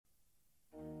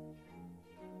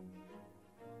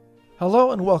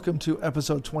Hello and welcome to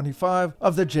episode 25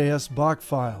 of the J.S. Bach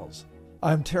Files.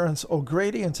 I'm Terrence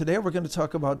O'Grady, and today we're going to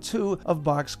talk about two of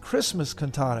Bach's Christmas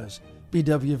cantatas,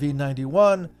 BWV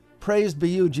 91, Praised Be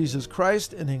You, Jesus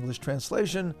Christ, in English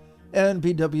translation, and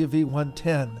BWV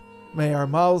 110, May Our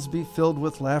Mouths Be Filled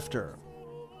with Laughter.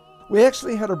 We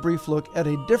actually had a brief look at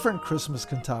a different Christmas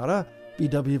cantata,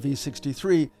 BWV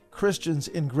 63, Christians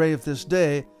Engraved This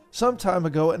Day, some time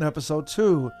ago in episode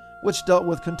 2, which dealt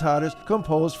with cantatas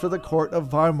composed for the court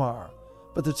of Weimar.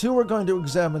 But the two we're going to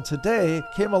examine today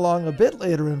came along a bit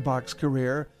later in Bach's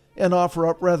career and offer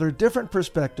up rather different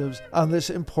perspectives on this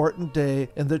important day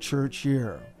in the church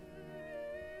year.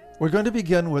 We're going to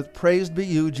begin with Praised Be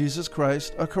You, Jesus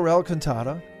Christ, a chorale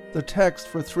cantata, the text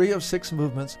for 3 of 6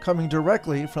 movements coming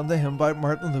directly from the hymn by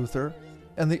Martin Luther,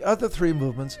 and the other 3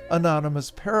 movements anonymous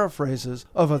paraphrases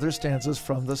of other stanzas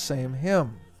from the same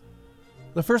hymn.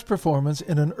 The first performance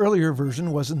in an earlier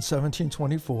version was in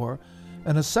 1724,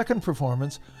 and a second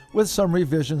performance with some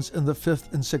revisions in the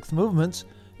 5th and 6th movements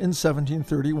in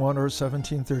 1731 or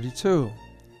 1732.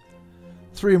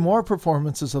 3 more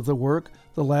performances of the work,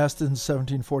 the last in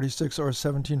 1746 or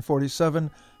 1747,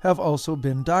 have also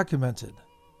been documented.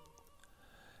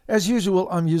 As usual,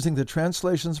 I'm using the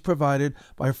translations provided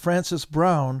by Francis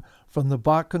Brown from the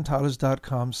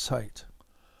BachCantatas.com site.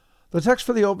 The text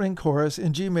for the opening chorus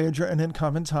in G major and in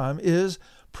common time is,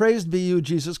 Praised be you,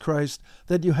 Jesus Christ,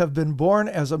 that you have been born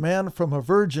as a man from a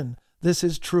virgin. This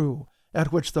is true,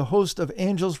 at which the host of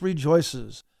angels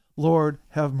rejoices. Lord,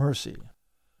 have mercy.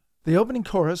 The opening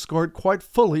chorus, scored quite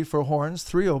fully for horns,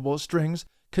 3 oboes, strings,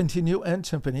 continuo, and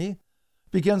timpani,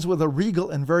 begins with a regal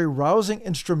and very rousing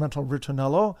instrumental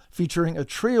ritornello featuring a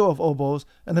trio of oboes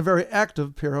and a very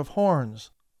active pair of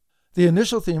horns. The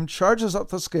initial theme charges up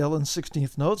the scale in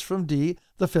 16th notes from D,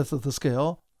 the 5th of the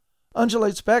scale,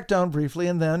 undulates back down briefly,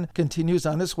 and then continues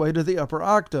on its way to the upper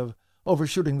octave,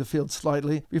 overshooting the field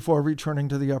slightly before returning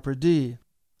to the upper D.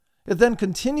 It then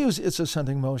continues its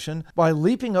ascending motion by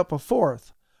leaping up a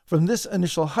 4th. From this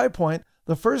initial high point,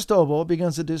 the first oboe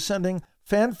begins a descending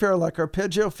fanfare-like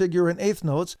arpeggio figure in 8th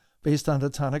notes based on the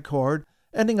tonic chord,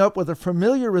 ending up with a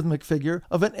familiar rhythmic figure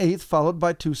of an 8th followed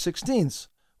by 2 16ths,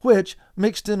 which,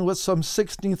 mixed in with some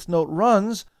 16th note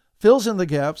runs, fills in the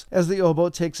gaps as the oboe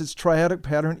takes its triadic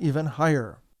pattern even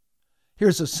higher.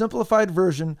 Here's a simplified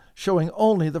version showing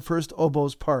only the first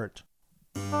oboe's part.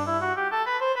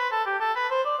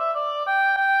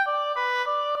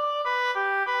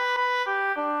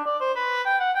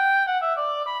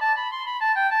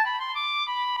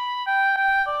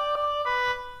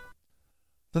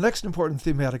 The next important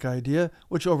thematic idea,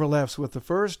 which overlaps with the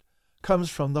first,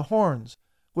 comes from the horns,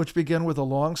 which begin with a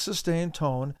long sustained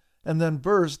tone and then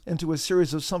burst into a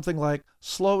series of something like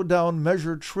slowed down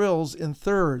measured trills in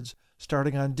thirds,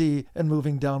 starting on D and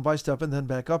moving down by step and then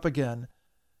back up again.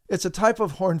 It's a type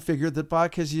of horn figure that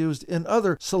Bach has used in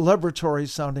other celebratory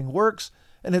sounding works,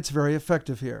 and it's very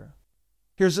effective here.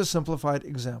 Here's a simplified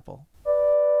example.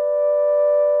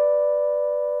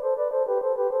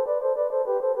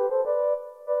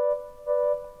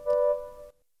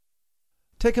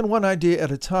 Taken one idea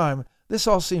at a time, this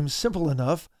all seems simple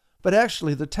enough, but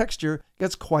actually the texture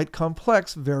gets quite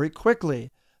complex very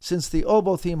quickly, since the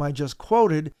oboe theme I just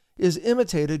quoted is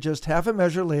imitated just half a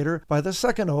measure later by the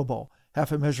second oboe,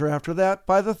 half a measure after that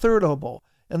by the third oboe,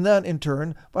 and then in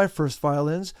turn by first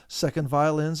violins, second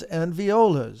violins, and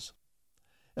violas.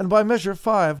 And by measure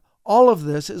 5, all of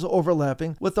this is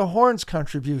overlapping with the horn's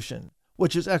contribution,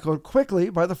 which is echoed quickly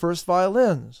by the first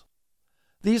violins.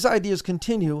 These ideas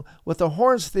continue with the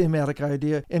horns thematic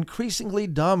idea increasingly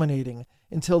dominating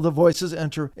until the voices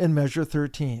enter in measure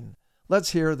 13.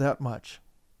 Let's hear that much.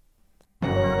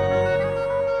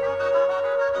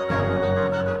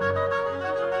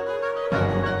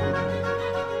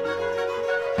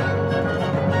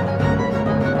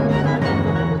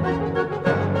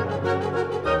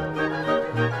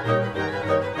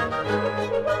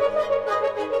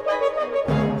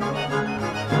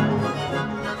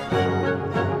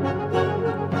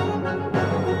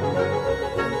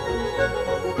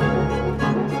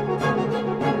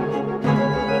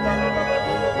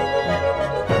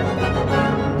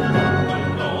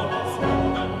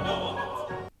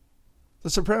 The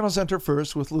sopranos enter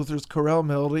first with Luther's chorale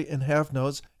melody in half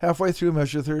notes halfway through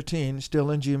measure 13, still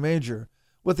in G major,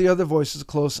 with the other voices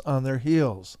close on their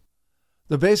heels.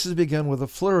 The basses begin with a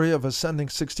flurry of ascending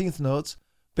 16th notes,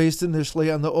 based initially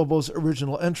on the oboe's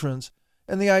original entrance,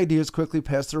 and the idea is quickly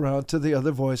passed around to the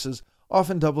other voices,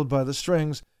 often doubled by the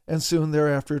strings, and soon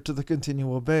thereafter to the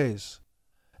continuo bass.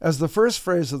 As the first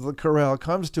phrase of the chorale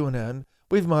comes to an end,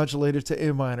 we've modulated to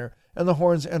A minor, and the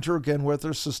horns enter again with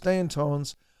their sustained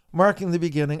tones, marking the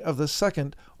beginning of the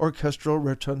second orchestral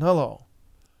ritornello.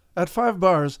 At 5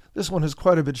 bars, this one is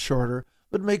quite a bit shorter,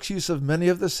 but makes use of many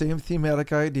of the same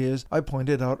thematic ideas I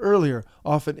pointed out earlier,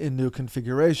 often in new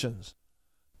configurations.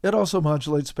 It also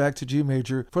modulates back to G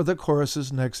major for the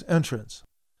chorus's next entrance.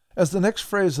 As the next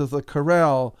phrase of the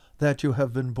chorale, "that you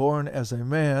have been born as a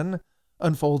man,"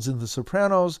 unfolds in the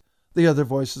sopranos, the other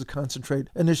voices concentrate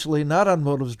initially not on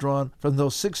motives drawn from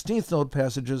those 16th note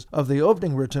passages of the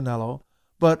opening ritornello,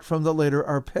 but from the later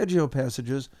arpeggio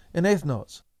passages in 8th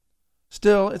notes.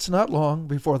 Still, it's not long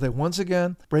before they once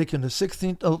again break into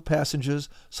 16th note passages,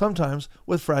 sometimes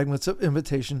with fragments of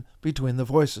imitation between the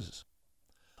voices.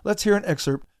 Let's hear an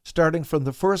excerpt starting from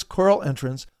the first choral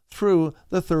entrance through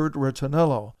the third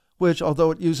ritornello, which,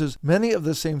 although it uses many of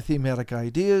the same thematic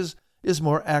ideas, is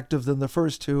more active than the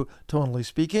first two, tonally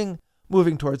speaking,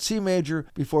 moving toward C major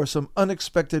before some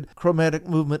unexpected chromatic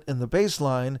movement in the bass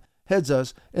line heads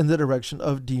us in the direction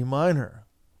of D minor.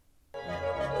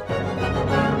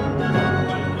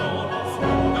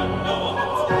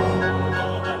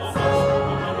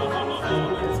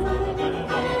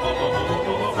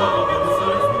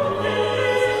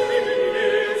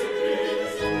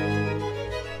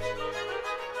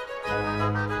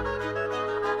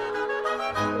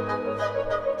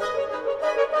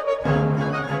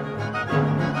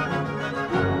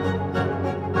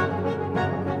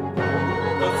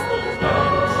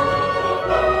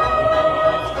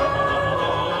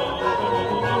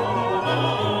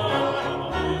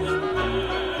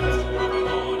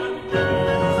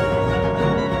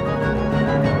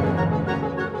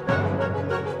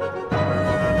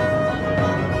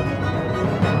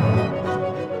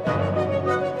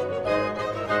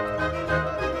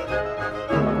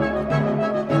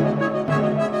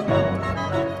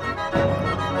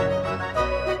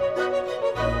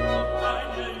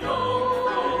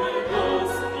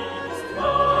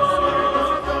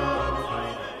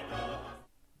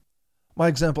 My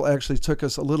example actually took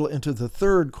us a little into the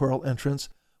third choral entrance,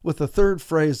 with the third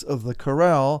phrase of the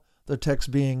chorale, the text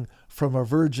being, "From a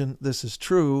virgin this is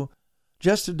true,"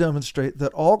 just to demonstrate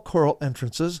that all choral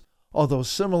entrances, although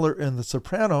similar in the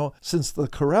soprano, since the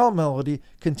chorale melody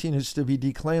continues to be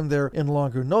declaimed there in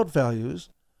longer note values,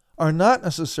 are not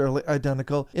necessarily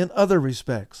identical in other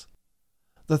respects.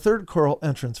 The third choral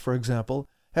entrance, for example,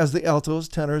 has the altos,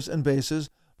 tenors, and basses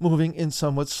moving in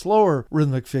somewhat slower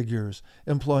rhythmic figures,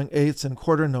 employing eighths and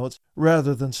quarter notes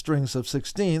rather than strings of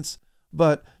sixteenths,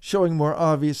 but showing more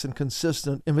obvious and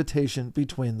consistent imitation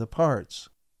between the parts.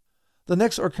 The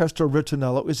next orchestral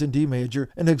ritornello is in D major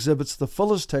and exhibits the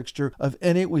fullest texture of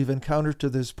any we've encountered to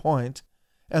this point,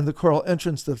 and the choral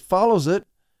entrance that follows it,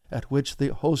 "at which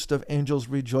the host of angels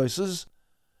rejoices,"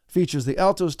 features the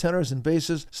altos, tenors, and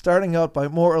basses starting out by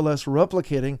more or less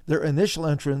replicating their initial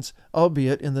entrance,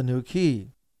 albeit in the new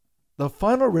key. The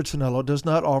final ritornello does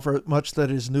not offer much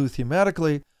that is new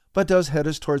thematically, but does head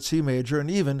us toward C major and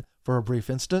even, for a brief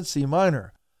instant, C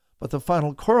minor. But the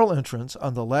final choral entrance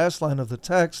on the last line of the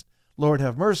text, "Lord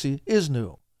have mercy," is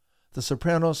new. The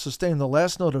sopranos sustain the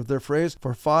last note of their phrase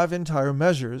for 5 entire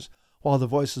measures, while the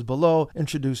voices below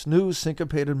introduce new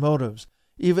syncopated motives,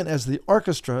 even as the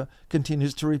orchestra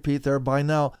continues to repeat their by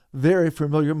now very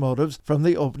familiar motives from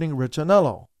the opening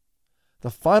ritornello. The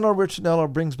final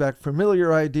ritornello brings back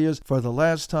familiar ideas for the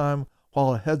last time,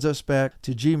 while it heads us back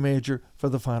to G major for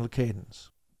the final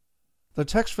cadence. The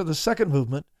text for the second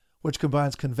movement, which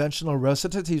combines conventional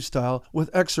recitative style with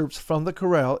excerpts from the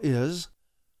chorale, is,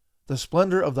 "The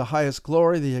splendor of the highest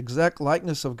glory, the exact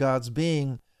likeness of God's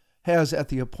being, has at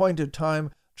the appointed time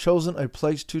chosen a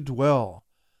place to dwell.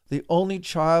 The only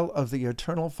child of the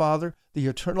eternal Father, the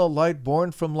eternal light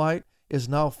born from light, is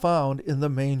now found in the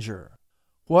manger.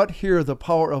 What here the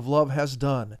power of love has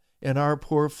done in our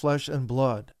poor flesh and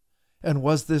blood. And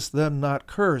was this then not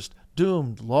cursed,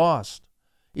 doomed, lost?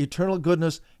 Eternal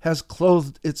goodness has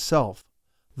clothed itself.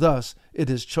 Thus it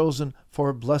is chosen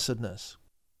for blessedness."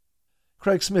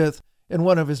 Craig Smith, in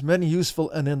one of his many useful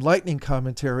and enlightening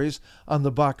commentaries on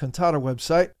the Bach Cantata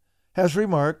website, has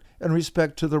remarked, in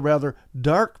respect to the rather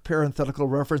dark parenthetical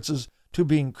references to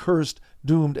being cursed,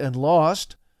 doomed, and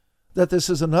lost, that this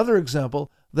is another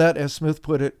example that, as Smith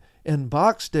put it, in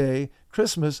Bach's day,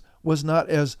 Christmas was not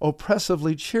as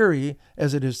oppressively cheery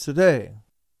as it is today.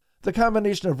 The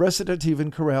combination of recitative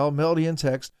and chorale, melody and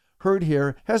text, heard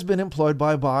here has been employed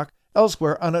by Bach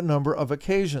elsewhere on a number of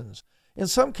occasions. In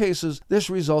some cases, this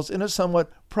results in a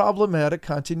somewhat problematic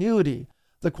continuity,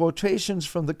 the quotations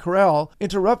from the chorale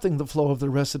interrupting the flow of the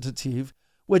recitative,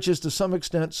 which is to some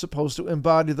extent supposed to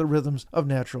embody the rhythms of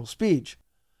natural speech.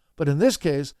 But in this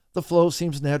case, the flow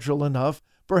seems natural enough,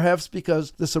 perhaps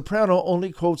because the soprano only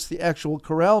quotes the actual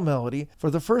chorale melody for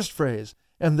the first phrase,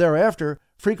 and thereafter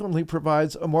frequently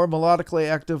provides a more melodically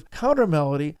active counter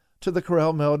melody to the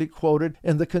chorale melody quoted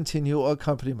in the continuo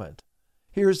accompaniment.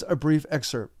 Here's a brief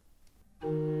excerpt. Der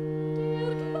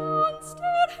Glanz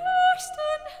der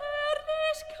höchsten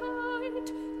Herrlichkeit,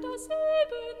 das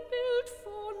Ebenbild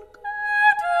von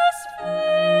Gottes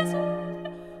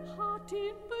Wesen, hat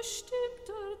in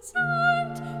bestimmter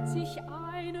Zeit sich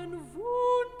einen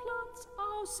Wohnplatz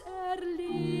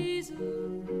auserlesen.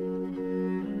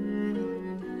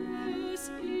 Des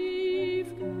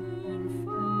ewigen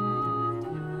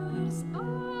Vaters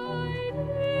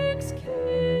einiges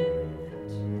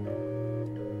Kind,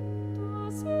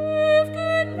 das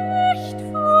ewige Licht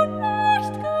von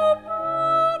Licht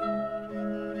geboren,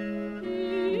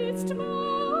 ist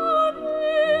man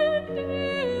in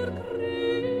der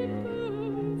Krippe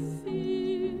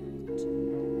fehlt.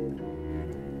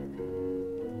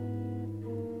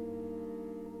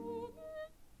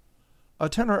 A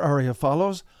tenor aria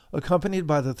follows, accompanied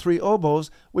by the three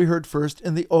oboes we heard first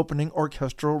in the opening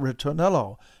orchestral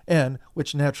ritornello, and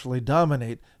which naturally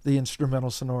dominate the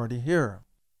instrumental sonority here.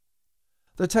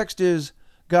 The text is,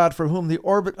 God, for whom the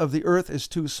orbit of the earth is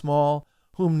too small,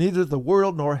 whom neither the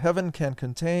world nor heaven can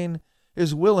contain,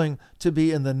 is willing to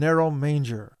be in the narrow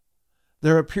manger.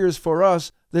 There appears for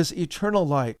us this eternal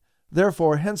light.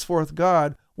 Therefore, henceforth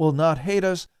God will not hate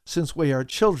us, since we are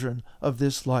children of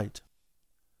this light.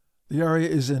 The aria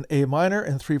is in A minor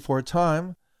in 3/4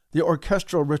 time. The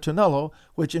orchestral ritornello,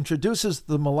 which introduces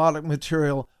the melodic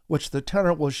material which the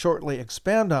tenor will shortly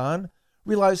expand on,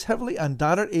 relies heavily on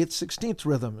dotted 8/16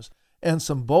 rhythms and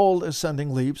some bold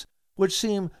ascending leaps which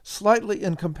seem slightly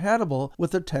incompatible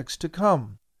with the text to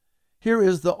come. Here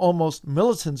is the almost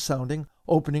militant-sounding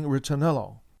opening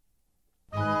ritornello.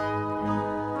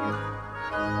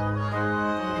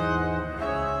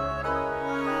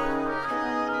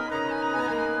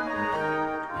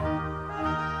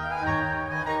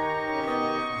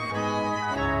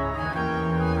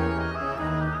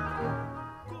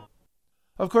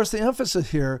 Of course, the emphasis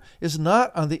here is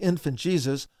not on the infant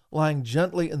Jesus lying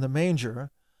gently in the manger,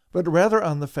 but rather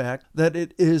on the fact that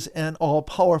it is an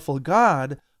all-powerful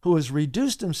God who has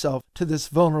reduced himself to this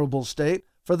vulnerable state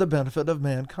for the benefit of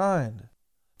mankind.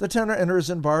 The tenor enters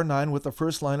in bar 9 with the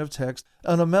first line of text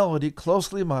and a melody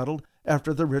closely modeled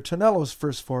after the ritornello's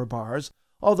first 4 bars,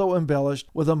 although embellished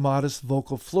with a modest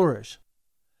vocal flourish.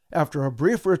 After a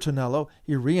brief ritornello,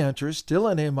 he re-enters, still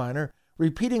in A minor,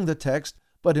 repeating the text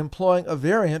but employing a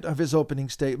variant of his opening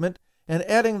statement and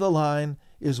adding the line,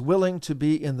 is willing to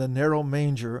be in the narrow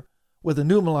manger, with a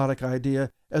new melodic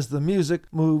idea as the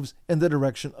music moves in the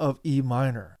direction of E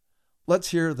minor. Let's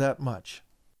hear that much.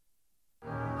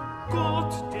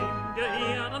 Gott, dem der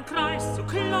Erdenkreis so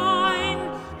klein,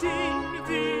 den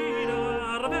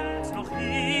weder Welt noch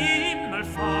Himmel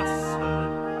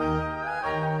fassen.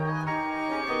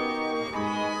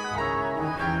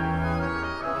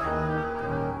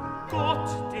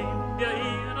 Gott, dem der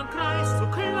Erdenkreis so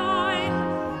klein,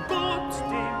 Gott,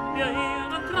 dem der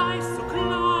Erdenkreis so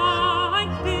klein,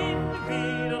 den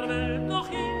weder Welt noch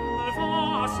Himmel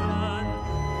fassen,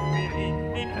 will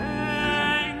in den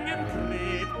engen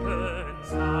Krippen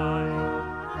sein.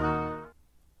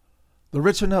 The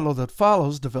ritornello that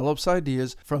follows develops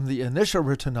ideas from the initial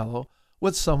ritornello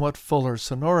with somewhat fuller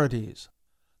sonorities.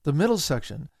 The middle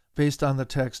section, based on the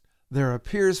text, "There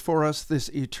appears for us this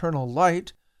eternal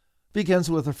light," begins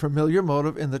with a familiar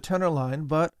motive in the tenor line,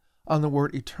 but, on the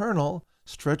word eternal,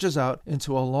 stretches out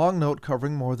into a long note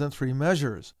covering more than 3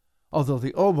 measures, although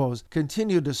the oboes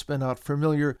continue to spin out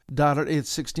familiar dotted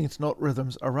 8/16 note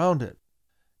rhythms around it.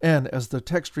 And as the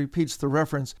text repeats the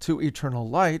reference to eternal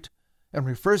light, and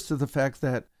refers to the fact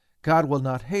that God will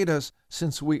not hate us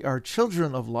since we are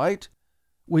children of light,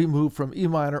 we move from E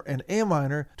minor and A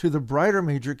minor to the brighter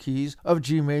major keys of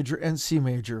G major and C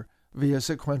major via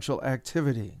sequential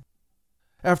activity.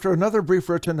 After another brief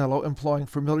ritornello employing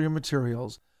familiar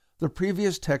materials, the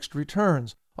previous text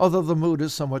returns, although the mood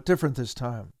is somewhat different this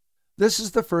time. This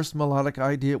is the first melodic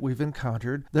idea we've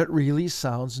encountered that really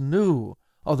sounds new,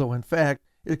 although in fact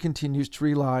it continues to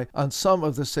rely on some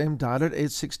of the same dotted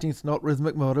 8/16 note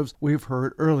rhythmic motives we've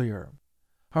heard earlier.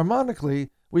 Harmonically,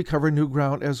 we cover new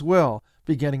ground as well,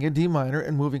 beginning in D minor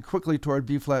and moving quickly toward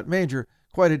B flat major,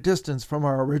 quite a distance from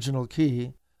our original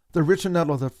key. The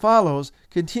ritornello that follows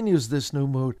continues this new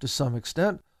mood to some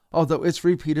extent, although its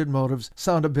repeated motives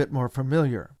sound a bit more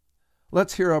familiar.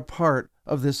 Let's hear a part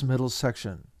of this middle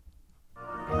section.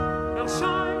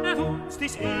 Erscheinet uns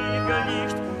dies ewige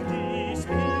Licht, dies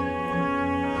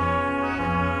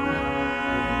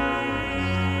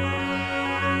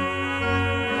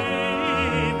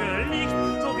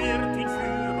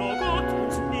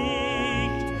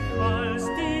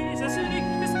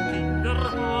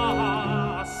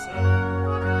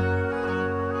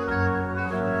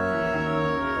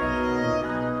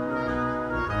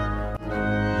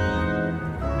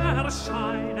das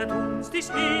scheinet uns dies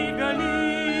ewige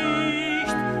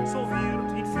Licht, so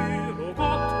wird ihn für, o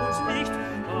Gott, uns nicht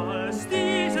als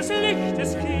dieses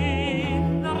Lichtes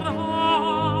Kinder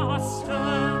hasten.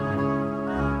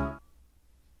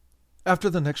 After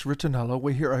the next ritornello,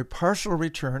 we hear a partial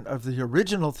return of the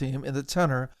original theme in the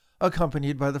tenor,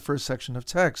 accompanied by the first section of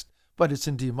text, but it's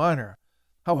in D minor.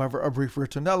 However, a brief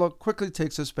ritornello quickly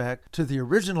takes us back to the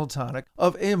original tonic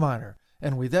of A minor,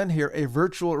 and we then hear a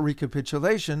virtual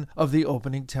recapitulation of the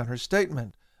opening tenor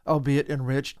statement, albeit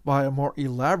enriched by a more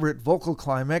elaborate vocal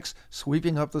climax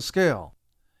sweeping up the scale.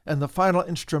 And the final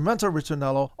instrumental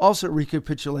ritornello also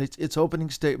recapitulates its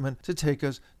opening statement to take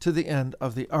us to the end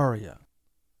of the aria.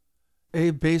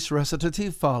 A bass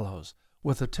recitative follows,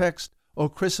 with the text, O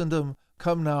Christendom,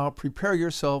 come now, prepare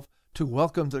yourself to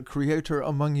welcome the Creator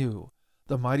among you.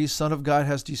 The mighty Son of God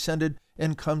has descended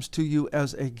and comes to you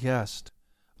as a guest.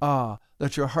 Ah,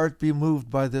 let your heart be moved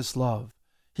by this love.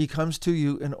 He comes to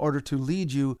you in order to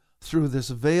lead you through this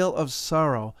veil of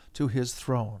sorrow to his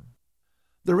throne.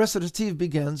 The recitative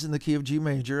begins in the key of G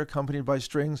major, accompanied by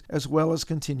strings as well as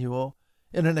continuo,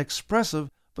 in an expressive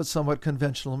but somewhat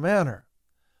conventional manner.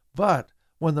 But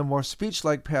when the more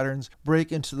speech-like patterns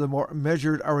break into the more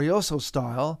measured arioso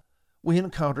style, we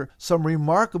encounter some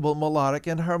remarkable melodic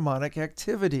and harmonic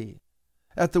activity.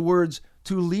 At the words,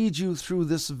 to lead you through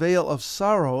this veil of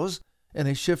sorrows, in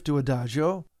a shift to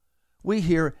adagio, we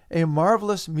hear a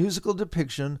marvelous musical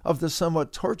depiction of the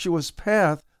somewhat tortuous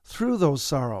path through those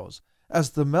sorrows,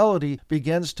 as the melody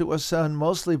begins to ascend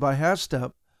mostly by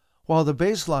half-step, while the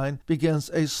bass line begins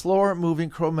a slower-moving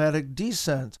chromatic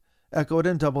descent, echoed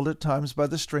and doubled at times by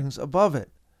the strings above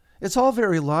it. It's all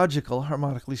very logical,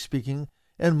 harmonically speaking,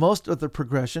 and most of the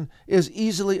progression is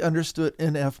easily understood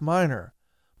in F minor,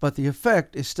 but the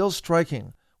effect is still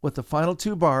striking, with the final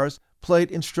two bars,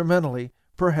 played instrumentally,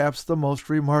 perhaps the most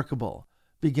remarkable,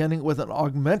 beginning with an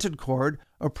augmented chord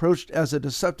approached as a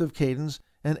deceptive cadence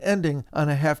and ending on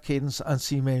a half cadence on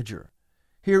C major.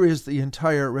 Here is the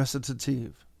entire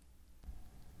recitative.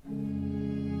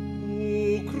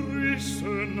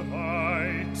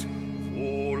 Christenheit,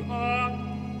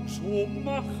 wohlan, so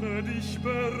mache dich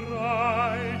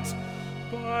bereit,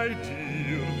 bei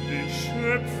dir den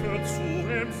Schöpfer zu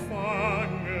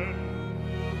empfangen.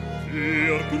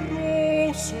 Der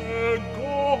große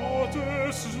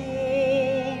Gottessohn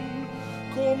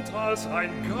kommt als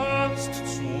ein Gast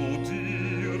zu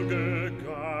dir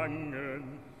gegangen.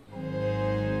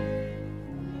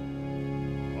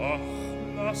 Ach,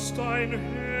 lass dein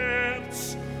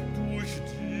Herz durch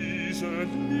diese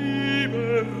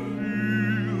Liebe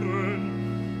rühren,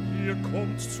 er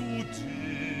kommt zu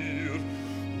dir,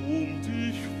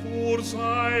 dich vor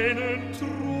seinen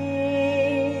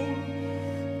Thron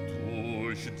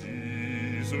durch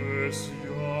dieses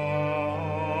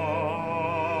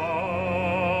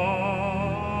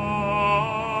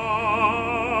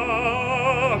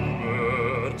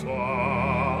Jammertal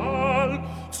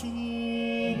zu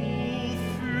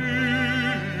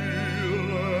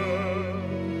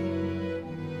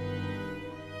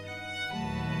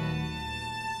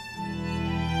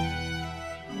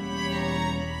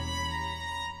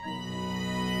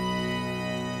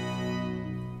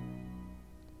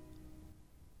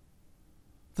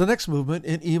The next movement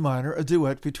in E minor, a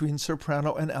duet between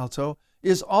soprano and alto,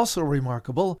 is also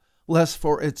remarkable, less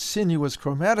for its sinuous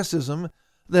chromaticism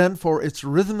than for its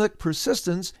rhythmic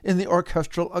persistence in the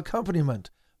orchestral accompaniment,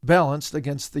 balanced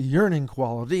against the yearning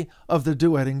quality of the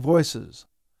duetting voices.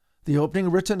 The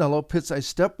opening ritornello pits a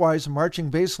stepwise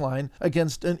marching bass line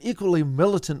against an equally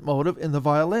militant motive in the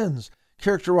violins,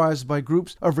 characterized by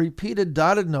groups of repeated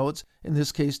dotted notes, in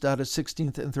this case dotted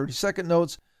 16th and 32nd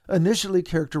notes, initially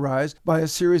characterized by a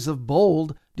series of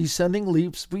bold, descending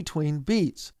leaps between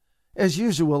beats. As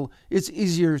usual, it's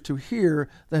easier to hear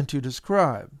than to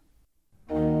describe.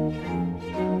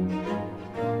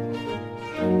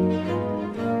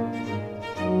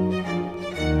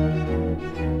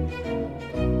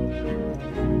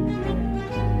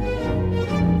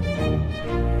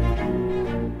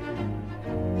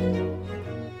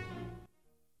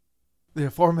 The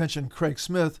aforementioned Craig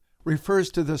Smith refers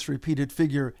to this repeated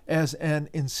figure as an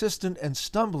insistent and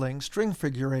stumbling string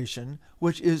figuration,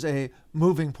 which is a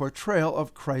moving portrayal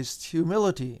of Christ's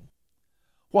humility.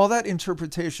 While that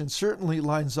interpretation certainly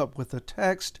lines up with the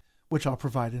text, which I'll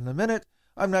provide in a minute,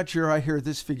 I'm not sure I hear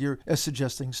this figure as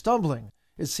suggesting stumbling.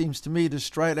 It seems to me to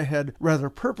stride ahead rather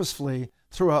purposefully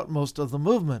throughout most of the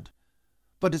movement.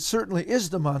 But it certainly is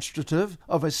demonstrative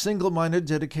of a single-minded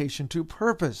dedication to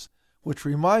purpose, which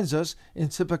reminds us, in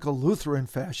typical Lutheran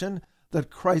fashion, that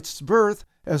Christ's birth,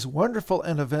 as wonderful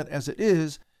an event as it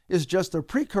is is just a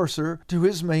precursor to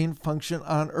his main function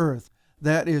on earth,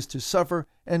 that is to suffer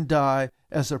and die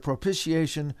as a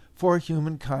propitiation for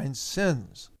humankind's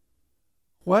sins.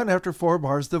 When, after 4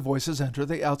 bars, the voices enter,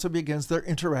 the alto begins their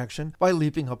interaction by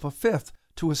leaping up a fifth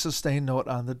to a sustained note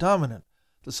on the dominant.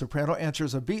 The soprano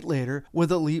answers a beat later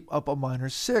with a leap up a minor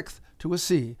sixth to a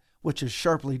C, which is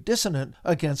sharply dissonant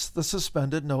against the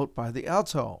suspended note by the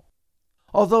alto.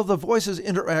 Although the voices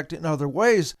interact in other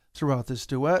ways throughout this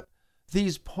duet,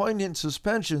 these poignant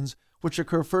suspensions, which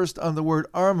occur first on the word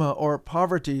arma or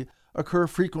poverty, occur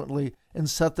frequently and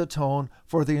set the tone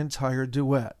for the entire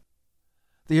duet.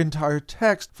 The entire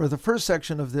text for the first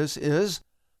section of this is,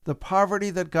 "The poverty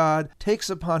that God takes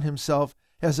upon himself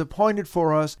has appointed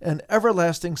for us an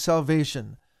everlasting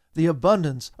salvation, the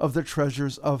abundance of the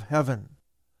treasures of heaven."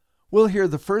 We'll hear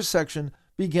the first section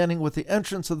beginning with the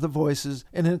entrance of the voices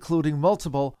and including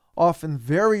multiple, often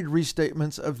varied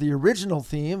restatements of the original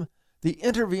theme, the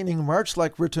intervening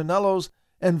march-like ritornellos,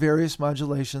 and various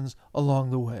modulations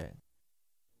along the way.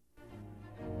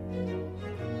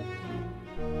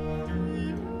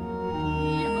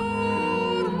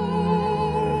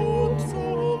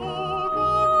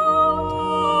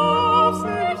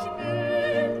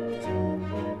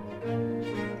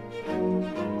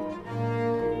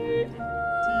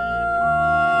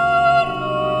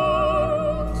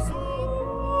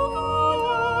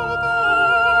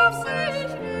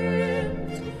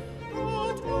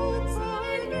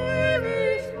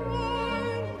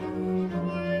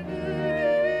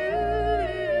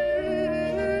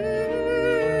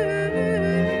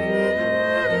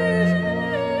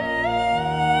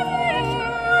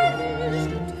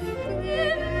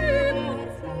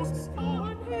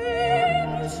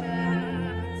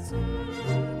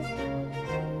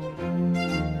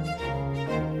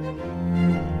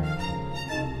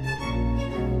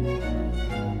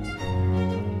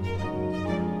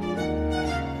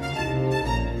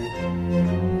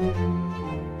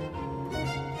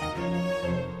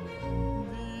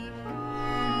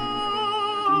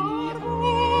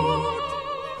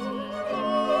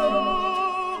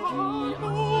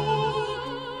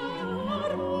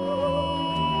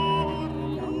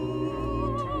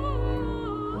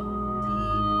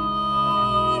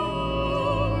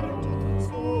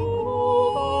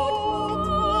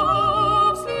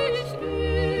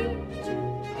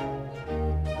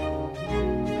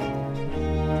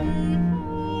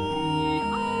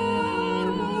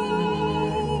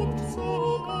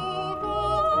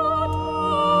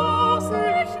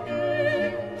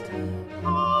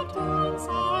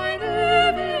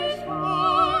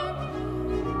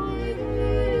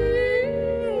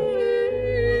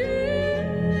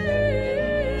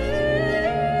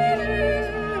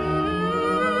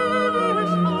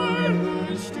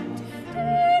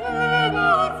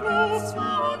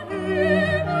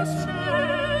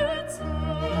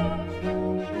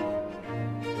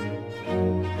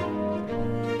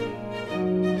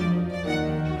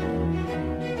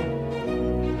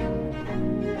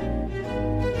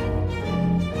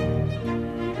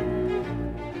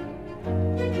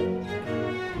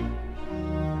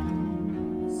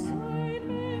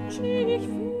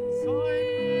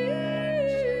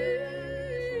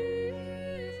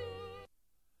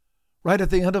 Right at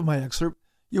the end of my excerpt,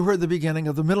 you heard the beginning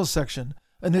of the middle section,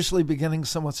 initially beginning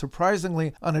somewhat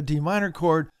surprisingly on a D minor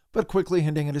chord, but quickly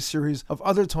hinting at a series of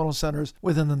other tonal centers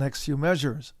within the next few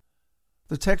measures.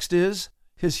 The text is,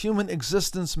 "His human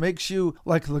existence makes you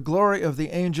like the glory of the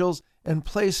angels and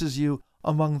places you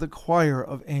among the choir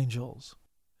of angels."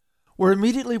 We're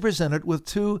immediately presented with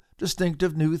 2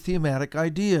 distinctive new thematic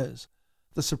ideas.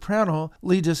 The soprano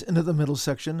leads us into the middle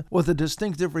section with a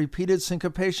distinctive repeated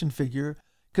syncopation figure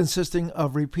consisting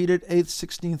of repeated 8th,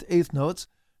 16th, 8th notes,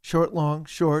 short, long,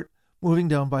 short, moving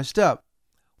down by step,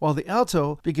 while the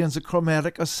alto begins a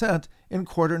chromatic ascent in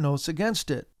quarter notes against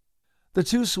it. The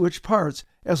 2 switch parts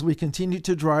as we continue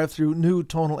to drive through new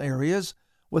tonal areas,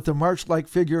 with the march-like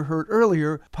figure heard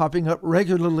earlier popping up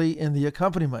regularly in the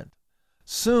accompaniment.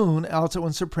 Soon, alto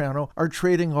and soprano are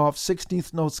trading off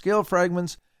 16th note scale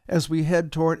fragments as we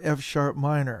head toward F sharp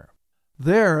minor.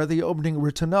 There, the opening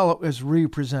ritornello is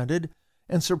represented,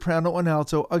 and soprano and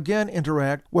alto again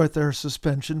interact with their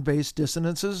suspension-based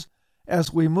dissonances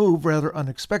as we move rather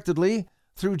unexpectedly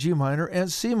through G minor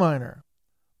and C minor.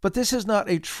 But this is not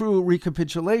a true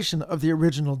recapitulation of the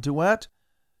original duet,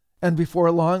 and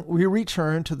before long we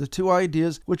return to the 2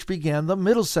 ideas which began the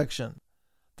middle section,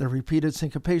 the repeated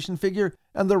syncopation figure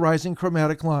and the rising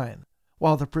chromatic line,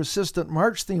 while the persistent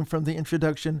march theme from the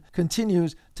introduction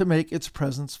continues to make its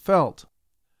presence felt.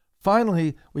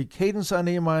 Finally, we cadence on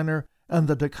A minor, and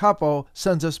the da capo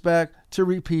sends us back to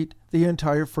repeat the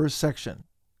entire first section.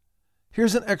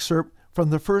 Here's an excerpt from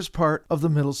the first part of the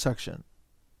middle section.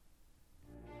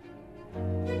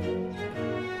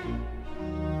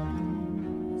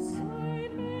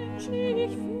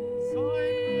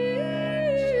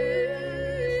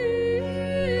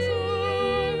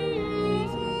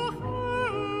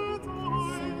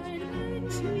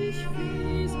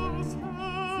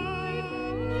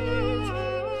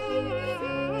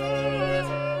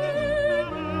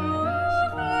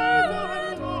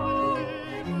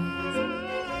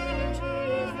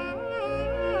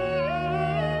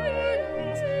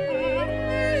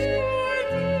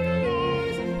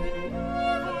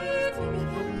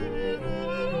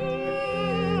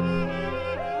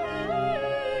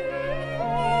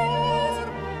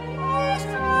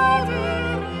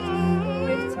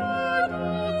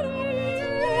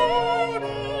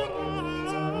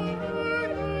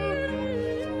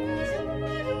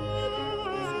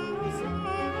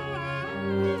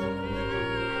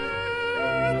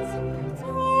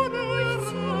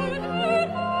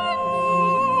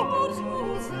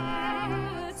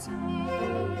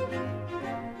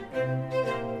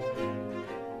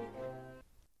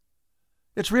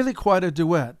 It's really quite a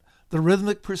duet, the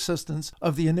rhythmic persistence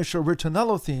of the initial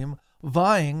ritornello theme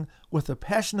vying with the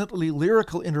passionately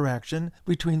lyrical interaction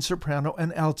between soprano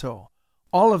and alto,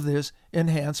 all of this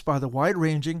enhanced by the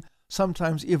wide-ranging,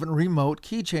 sometimes even remote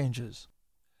key changes.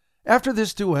 After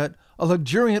this duet, a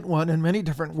luxuriant one in many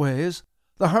different ways,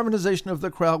 the harmonization of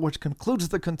the chorale which concludes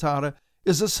the cantata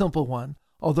is a simple one,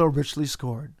 although richly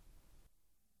scored.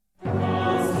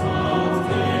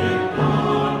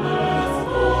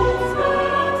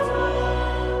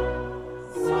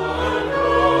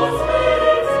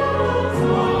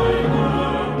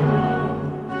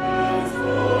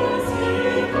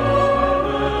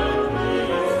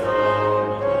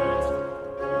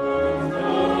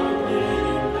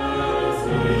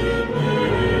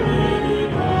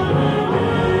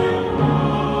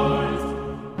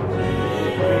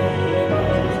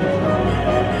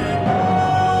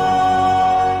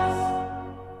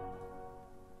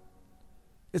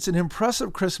 It's an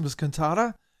impressive Christmas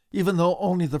cantata, even though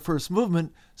only the first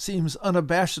movement seems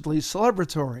unabashedly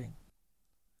celebratory.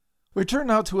 We turn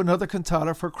now to another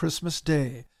cantata for Christmas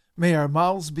Day, May Our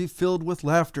Mouths Be Filled with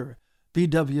Laughter,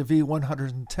 BWV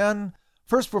 110,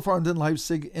 first performed in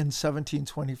Leipzig in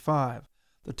 1725.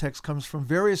 The text comes from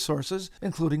various sources,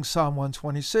 including Psalm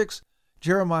 126,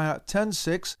 Jeremiah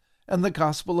 10:6, and the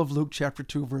Gospel of Luke chapter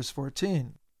 2, verse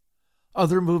 14.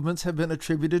 Other movements have been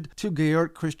attributed to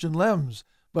Georg Christian Lems,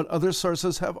 but other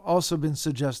sources have also been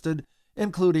suggested,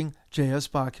 including J.S.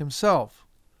 Bach himself.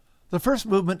 The first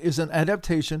movement is an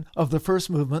adaptation of the first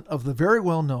movement of the very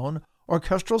well-known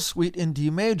Orchestral Suite in D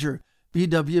major,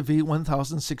 BWV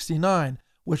 1069,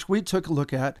 which we took a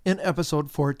look at in episode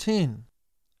 14.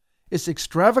 It's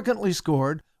extravagantly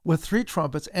scored with 3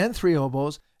 trumpets and 3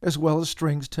 oboes, as well as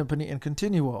strings, timpani, and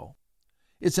continuo.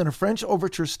 It's in a French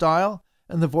overture style,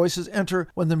 and the voices enter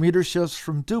when the meter shifts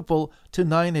from duple to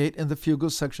 9/8 in the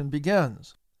fugal section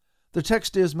begins. The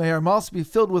text is, "May our mouths be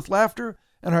filled with laughter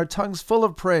and our tongues full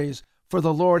of praise, for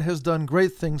the Lord has done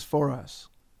great things for us."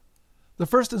 The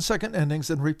first and second endings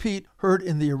and repeat heard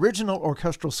in the original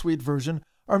orchestral suite version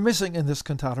are missing in this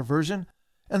cantata version,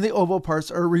 and the oboe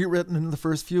parts are rewritten in the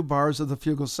first few bars of the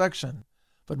fugal section.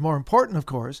 But more important, of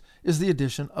course, is the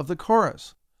addition of the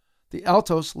chorus. The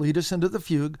altos lead us into the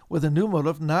fugue with a new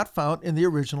motive not found in the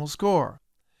original score.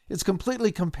 It's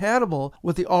completely compatible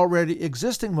with the already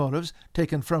existing motives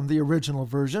taken from the original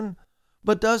version,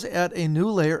 but does add a new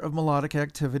layer of melodic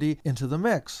activity into the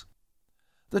mix.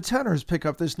 The tenors pick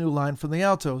up this new line from the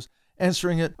altos,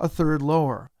 answering it a third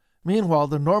lower. Meanwhile,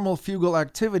 the normal fugal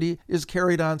activity is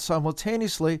carried on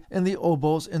simultaneously in the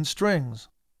oboes and strings.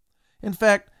 In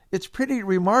fact, it's pretty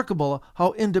remarkable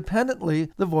how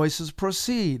independently the voices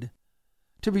proceed.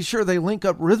 To be sure, they link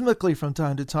up rhythmically from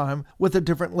time to time with the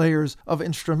different layers of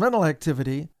instrumental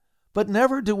activity, but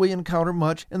never do we encounter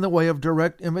much in the way of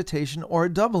direct imitation or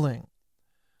doubling.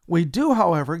 We do,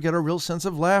 however, get a real sense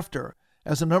of laughter,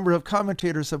 as a number of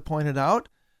commentators have pointed out,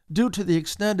 due to the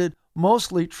extended,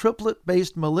 mostly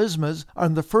triplet-based melismas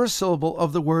on the first syllable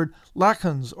of the word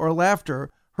lachens, or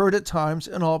laughter, heard at times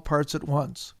in all parts at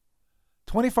once.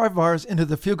 25 bars into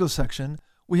the fugal section,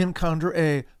 we encounter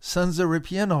a senza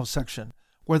ripieno section,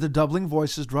 where the doubling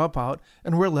voices drop out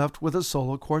and we're left with a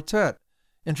solo quartet,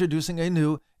 introducing a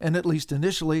new, and at least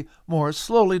initially, more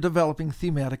slowly developing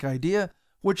thematic idea,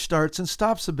 which starts and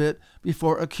stops a bit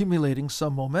before accumulating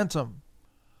some momentum.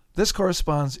 This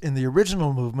corresponds in the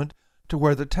original movement to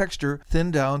where the texture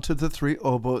thinned down to the 3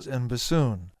 oboes and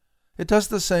bassoon. It does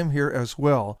the same here as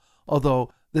well,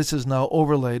 although This is now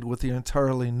overlaid with the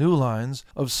entirely new lines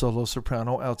of solo,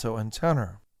 soprano, alto, and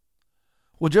tenor.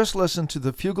 We'll just listen to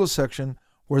the fugal section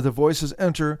where the voices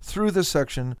enter through the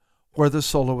section where the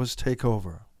soloists take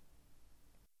over.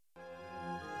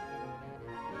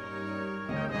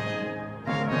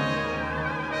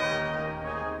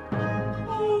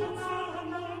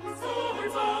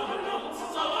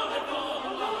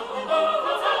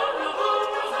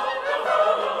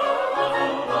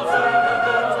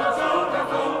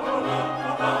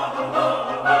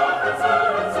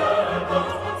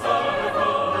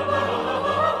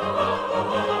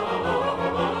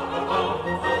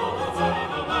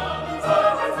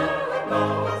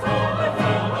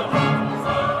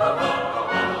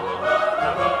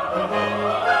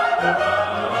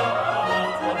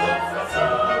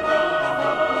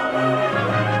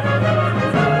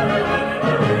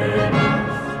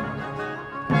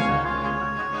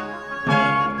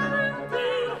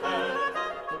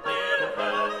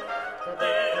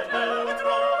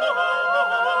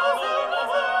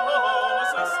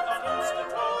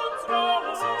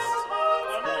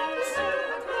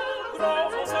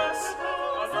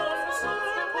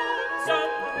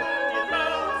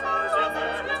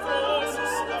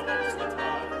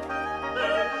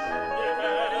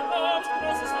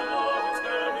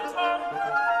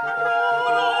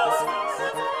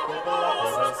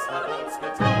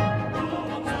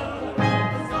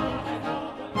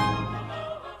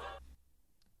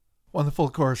 When the full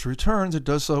chorus returns, it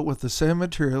does so with the same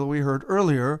material we heard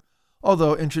earlier,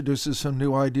 although introduces some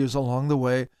new ideas along the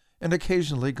way and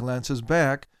occasionally glances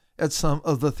back at some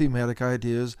of the thematic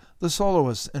ideas the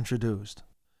soloists introduced.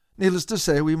 Needless to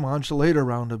say, we modulate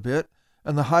around a bit,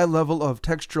 and the high level of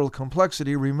textural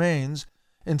complexity remains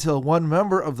until one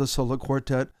member of the solo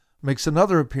quartet makes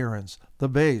another appearance, the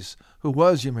bass, who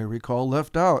was, you may recall,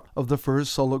 left out of the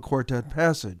first solo quartet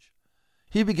passage.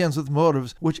 He begins with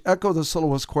motives which echo the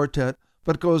soloist quartet,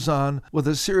 but goes on with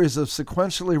a series of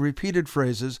sequentially repeated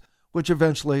phrases which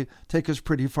eventually take us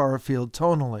pretty far afield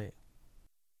tonally.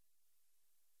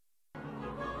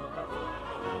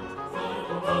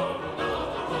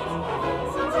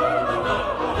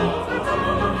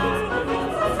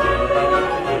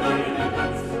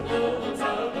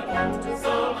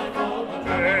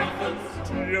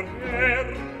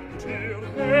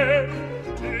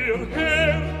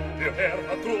 Der Herr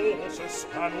hat Großes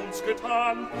an uns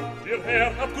getan, der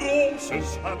Herr hat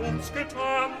Großes an uns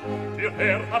getan, der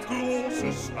Herr hat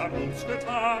Großes an uns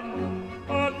getan,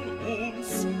 an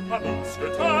uns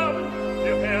getan,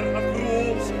 der Herr hat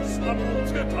Großes an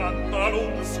uns getan, an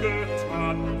uns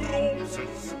getan,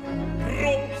 Großes,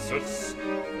 Großes,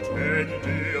 denn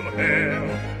der Herr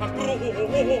hat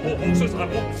Großes an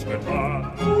uns getan.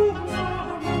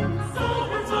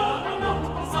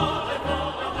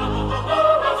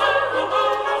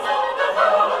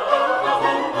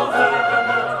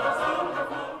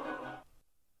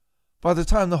 By the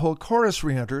time the whole chorus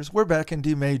re-enters, we're back in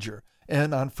D major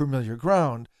and on familiar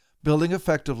ground, building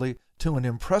effectively to an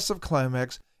impressive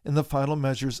climax in the final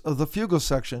measures of the fugal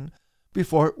section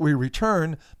before we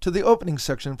return to the opening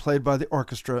section played by the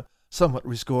orchestra, somewhat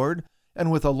rescored, and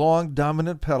with a long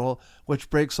dominant pedal which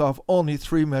breaks off only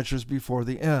 3 measures before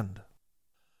the end.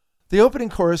 The opening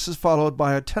chorus is followed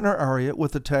by a tenor aria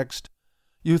with the text,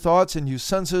 "You thoughts and you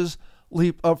senses,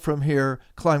 leap up from here,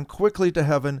 climb quickly to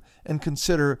heaven, and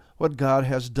consider what God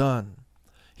has done.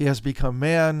 He has become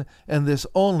man, and this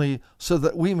only so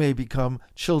that we may become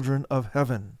children of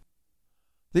heaven."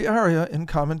 The aria in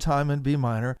common time in B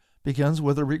minor begins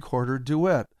with a recorder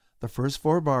duet, the first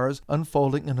 4 bars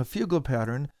unfolding in a fugal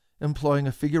pattern, employing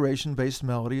a figuration-based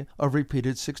melody of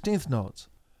repeated 16th notes.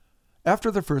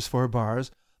 After the first 4 bars,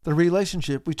 the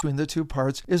relationship between the 2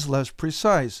 parts is less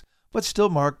precise, but still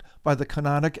marked by the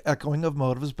canonic echoing of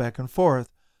motives back and forth,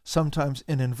 sometimes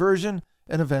in inversion,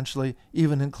 and eventually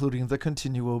even including the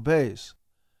continuo bass.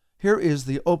 Here is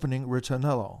the opening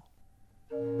ritornello.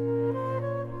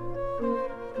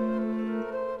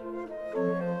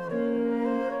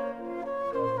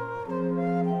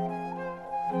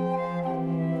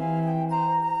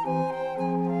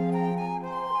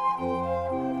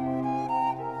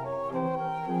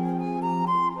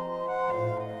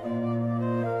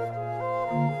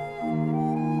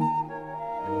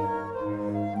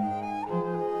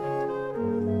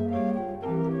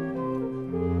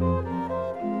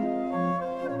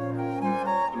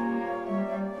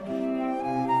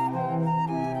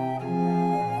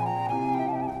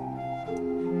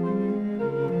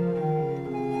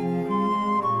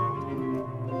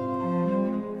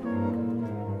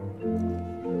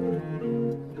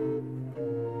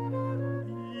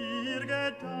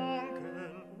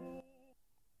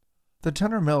 The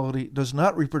tenor melody does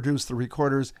not reproduce the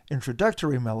recorder's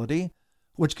introductory melody,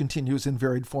 which continues in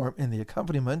varied form in the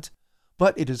accompaniment,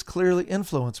 but it is clearly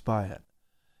influenced by it.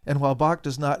 And while Bach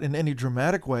does not in any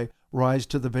dramatic way rise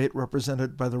to the bait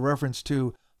represented by the reference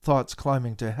to thoughts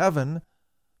climbing to heaven,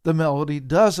 the melody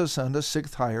does ascend a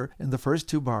sixth higher in the first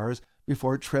two bars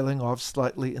before trailing off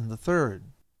slightly in the third.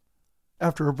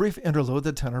 After a brief interlude,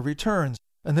 the tenor returns,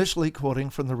 initially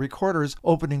quoting from the recorder's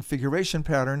opening figuration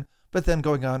pattern, but then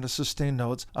going on to sustain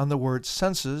notes on the word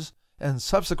senses, and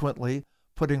subsequently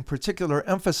putting particular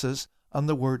emphasis on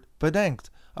the word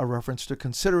bedenkt, a reference to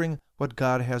considering what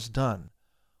God has done.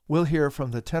 We'll hear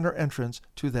from the tenor entrance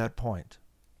to that point.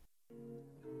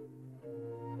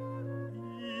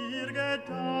 Ihr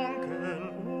Gedanken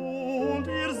und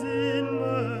ihr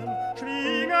Sinnen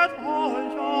schwinget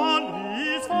euch an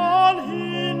dies von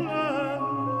hinnen.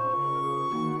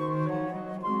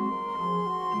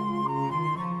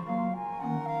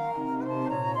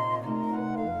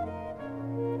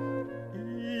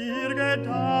 Ihr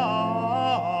Gedanken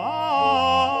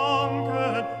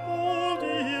und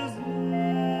ihr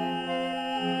Sinnen,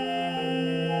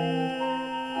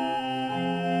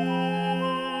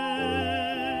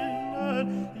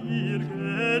 ihr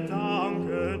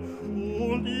Gedanken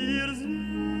und ihr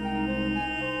Sinnen,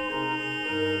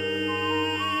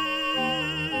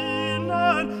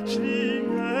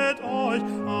 schwinget euch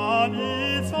an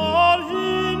die Zoll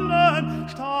hinnen,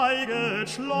 steiget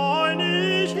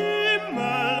schleunig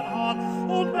Himmel an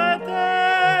und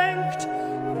bedenkt,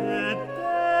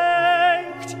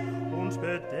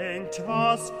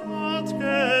 was Gott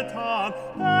getan,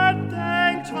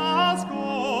 bedenkt, was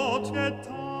Gott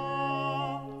getan.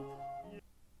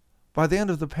 By the end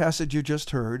of the passage you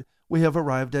just heard, we have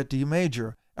arrived at D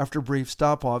major, after brief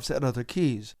stop-offs at other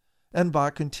keys, and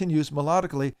Bach continues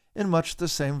melodically in much the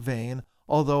same vein,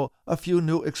 although a few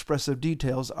new expressive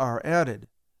details are added.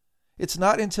 It's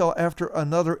not until after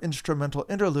another instrumental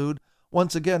interlude,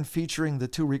 once again featuring the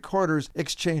two recorders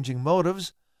exchanging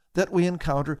motives, that we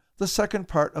encounter the second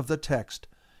part of the text.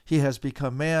 He has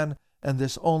become man, and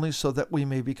this only so that we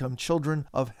may become children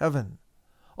of heaven,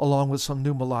 along with some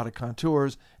new melodic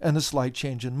contours and a slight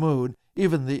change in mood,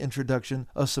 even the introduction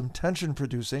of some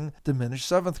tension-producing diminished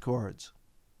seventh chords.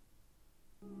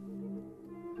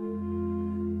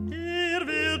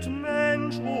 Wird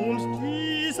Mensch und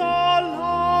dies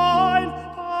allein,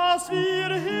 dass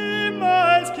wir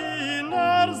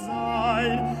Himmelskinder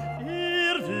sein.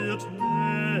 Wird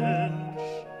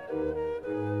Mensch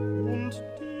und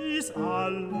dies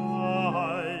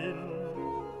allein.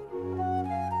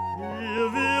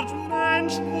 Wird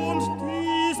Mensch und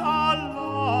dies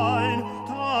allein,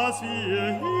 dass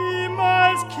wir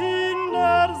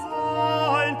Himmelskinder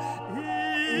sein.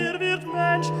 Wird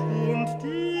Mensch und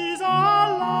dies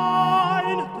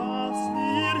allein, dass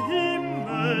wir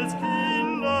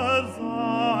Himmelskinder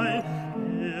sein.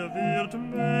 Wird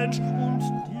Mensch und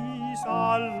dies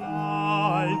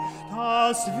allein,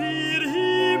 dass wir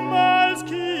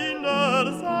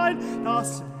Himmelskinder sein,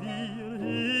 dass wir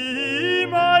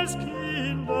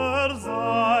Himmelskinder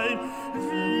sein.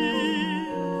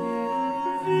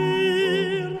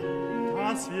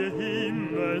 Dass wir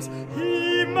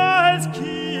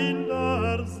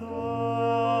Himmelskinder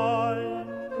sein.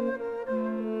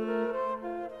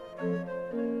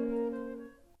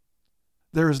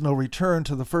 There is no return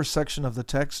to the first section of the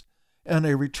text, and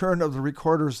a return of the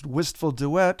recorder's wistful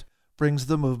duet brings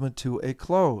the movement to a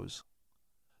close.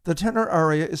 The tenor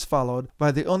aria is followed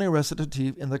by the only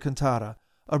recitative in the cantata,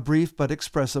 a brief but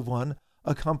expressive one,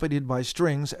 accompanied by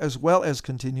strings as well as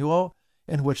continuo,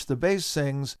 in which the bass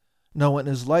sings, "No one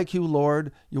is like you,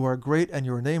 Lord, you are great and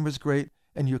your name is great,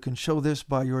 and you can show this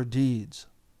by your deeds."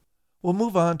 We'll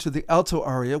move on to the alto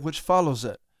aria which follows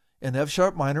it. In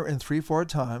F-sharp minor in 3/4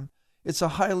 time, it's a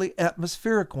highly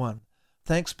atmospheric one,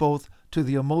 thanks both to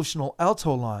the emotional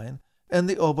alto line and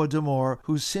the oboe d'amore,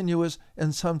 whose sinuous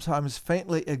and sometimes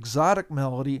faintly exotic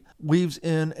melody weaves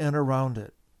in and around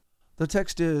it. The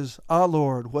text is, "Ah,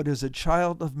 Lord, what is a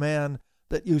child of man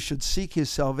that you should seek his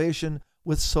salvation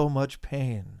with so much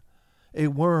pain? A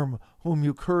worm whom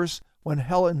you curse when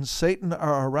hell and Satan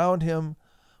are around him,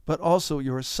 but also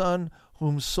your Son,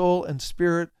 whom soul and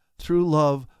spirit through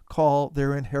love call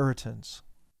their inheritance."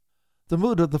 The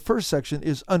mood of the first section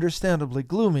is understandably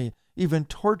gloomy, even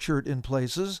tortured in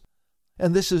places,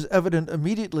 and this is evident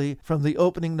immediately from the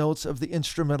opening notes of the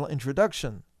instrumental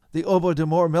introduction. The oboe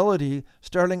d'amore melody,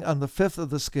 starting on the 5th of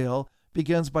the scale,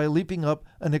 begins by leaping up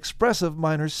an expressive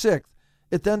minor 6th.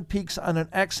 It then peaks on an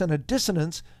accented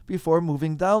dissonance before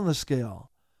moving down the scale.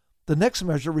 The next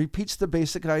measure repeats the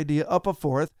basic idea up a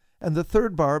 4th, and the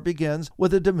third bar begins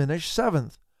with a diminished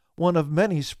 7th, one of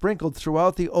many sprinkled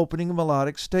throughout the opening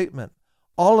melodic statement,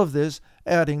 all of this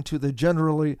adding to the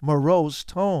generally morose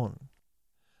tone.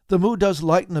 The mood does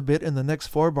lighten a bit in the next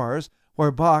 4 bars,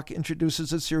 where Bach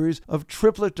introduces a series of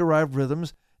triplet-derived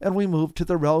rhythms, and we move to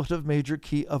the relative major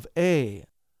key of A.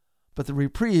 But the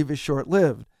reprieve is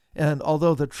short-lived, and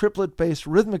although the triplet-based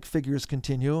rhythmic figures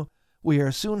continue, we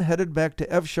are soon headed back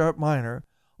to F-sharp minor,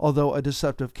 although a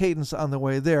deceptive cadence on the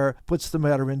way there puts the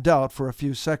matter in doubt for a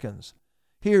few seconds.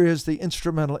 Here is the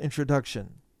instrumental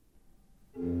introduction.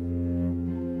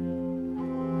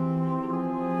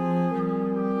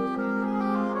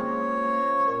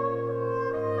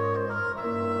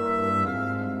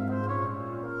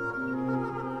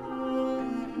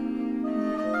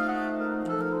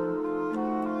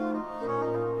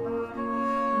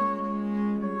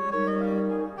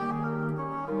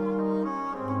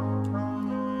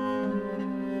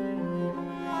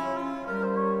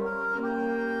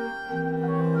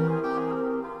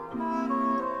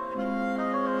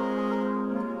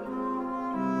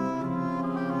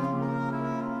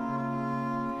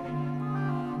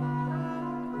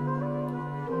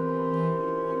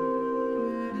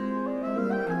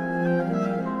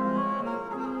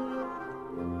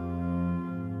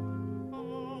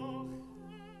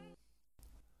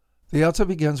 The alto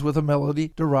begins with a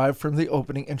melody derived from the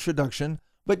opening introduction,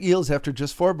 but yields after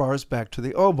just 4 bars back to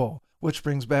the oboe, which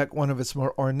brings back one of its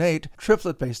more ornate,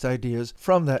 triplet-based ideas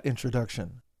from that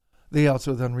introduction. The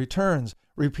alto then returns,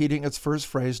 repeating its first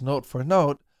phrase note for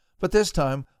note, but this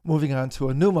time moving on to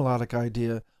a new melodic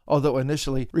idea, although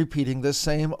initially repeating the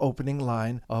same opening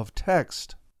line of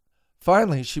text.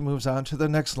 Finally, she moves on to the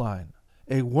next line,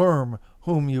 "A worm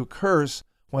whom you curse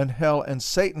when hell and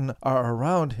Satan are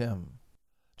around him."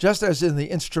 Just as in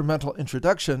the instrumental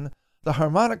introduction, the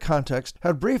harmonic context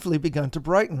had briefly begun to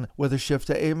brighten with a shift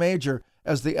to A major,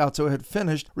 as the alto had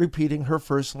finished repeating her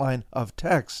first line of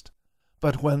text.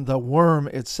 But when the worm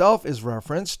itself is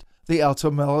referenced, the alto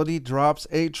melody drops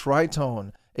a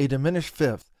tritone, a diminished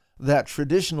fifth, that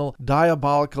traditional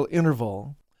diabolical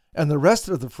interval, and the rest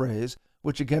of the phrase,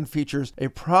 which again features a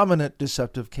prominent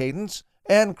deceptive cadence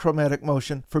and chromatic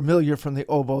motion familiar from the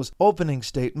oboe's opening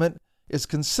statement, is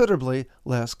considerably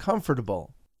less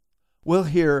comfortable. We'll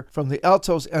hear from the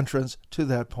alto's entrance to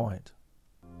that point.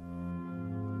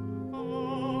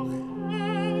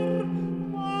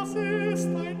 Was ist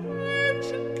ein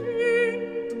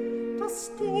Menschenkind,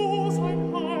 dass du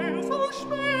sein Heil so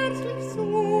schmerzlich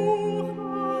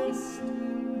suchst?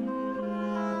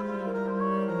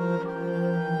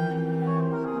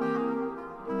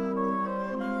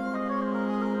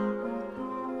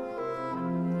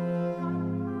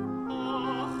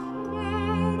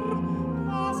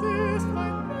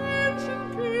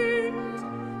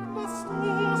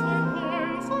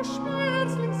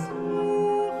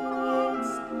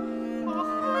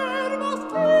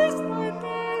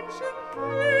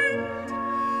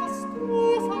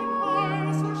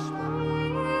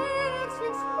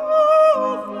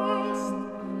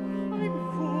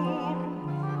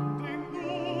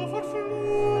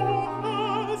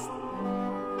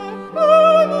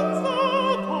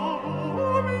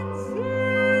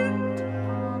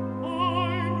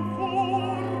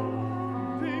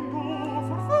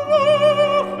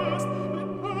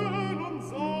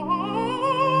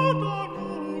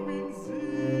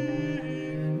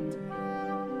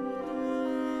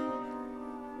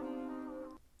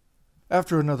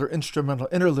 After another instrumental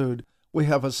interlude, we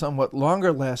have a somewhat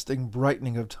longer-lasting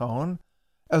brightening of tone,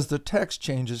 as the text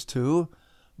changes to,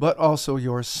 "But also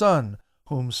your Son,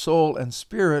 whom soul and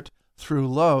spirit,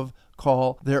 through love,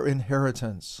 call their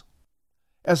inheritance."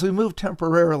 As we move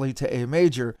temporarily to A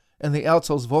major, and the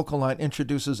alto's vocal line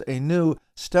introduces a new,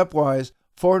 stepwise,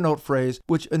 4-note phrase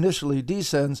which initially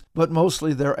descends, but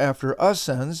mostly thereafter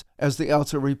ascends, as the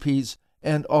alto repeats,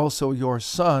 "and also your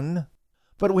Son."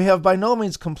 But we have by no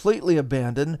means completely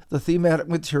abandoned the thematic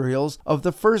materials of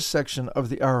the first section of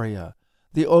the aria.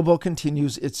 The oboe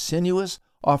continues its sinuous,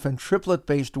 often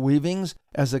triplet-based weavings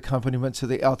as accompaniment to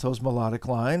the alto's melodic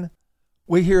line.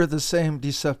 We hear the same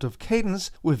deceptive cadence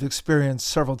we've experienced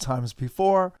several times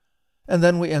before, and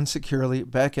then we end securely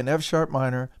back in F-sharp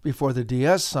minor before the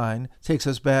DS sign takes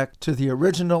us back to the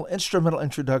original instrumental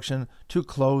introduction to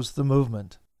close the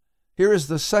movement. Here is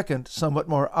the second, somewhat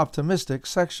more optimistic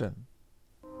section.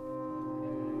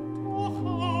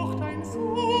 Auch dein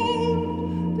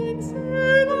Sohn, den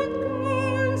Sinn und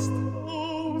Geist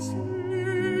ausübe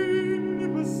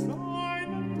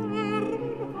seinen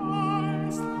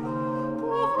Herrengeist.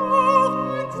 Auch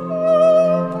dein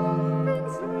Sohn, den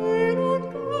Sinn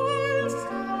und Geist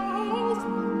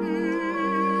ausübe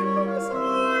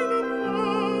seinen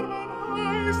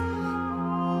Herrengeist.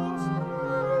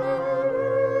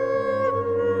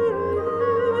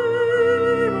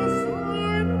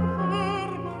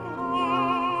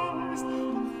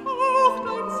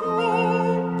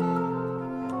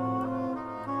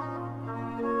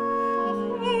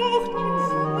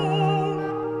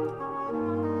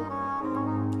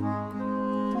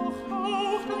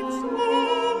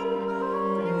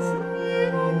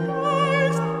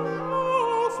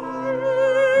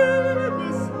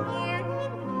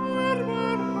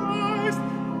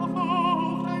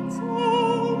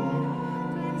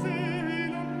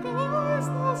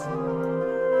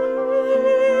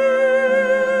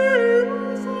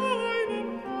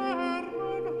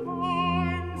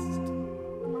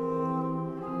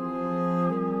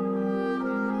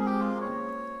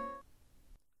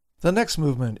 The next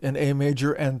movement in A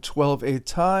major and 12/8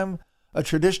 time, a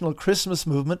traditional Christmas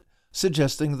movement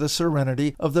suggesting the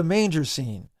serenity of the manger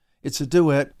scene. It's a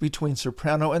duet between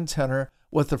soprano and tenor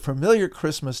with the familiar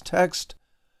Christmas text,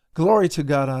 "Glory to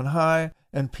God on high,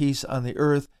 and peace on the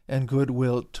earth, and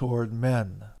goodwill toward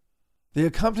men." The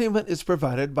accompaniment is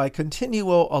provided by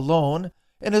continuo alone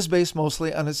and is based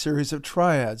mostly on a series of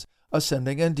triads,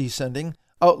 ascending and descending,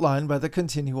 outlined by the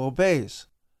continuo bass.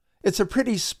 It's a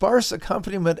pretty sparse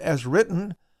accompaniment as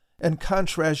written, and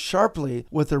contrasts sharply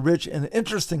with the rich and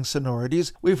interesting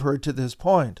sonorities we've heard to this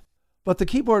point. But the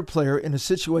keyboard player in a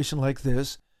situation like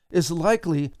this is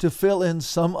likely to fill in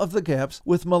some of the gaps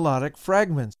with melodic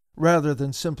fragments, rather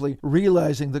than simply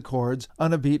realizing the chords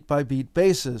on a beat-by-beat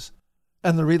basis.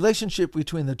 And the relationship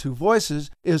between the two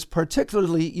voices is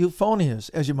particularly euphonious,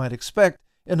 as you might expect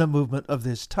in a movement of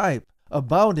this type,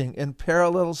 abounding in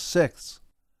parallel sixths.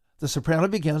 The soprano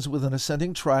begins with an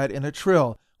ascending triad in a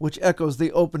trill, which echoes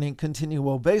the opening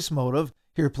continuo bass motive,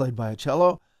 here played by a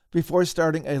cello, before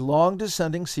starting a long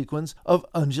descending sequence of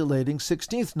undulating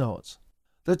 16th notes.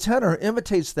 The tenor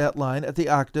imitates that line at the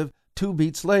octave 2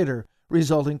 beats later,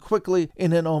 resulting quickly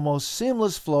in an almost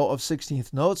seamless flow of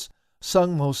 16th notes,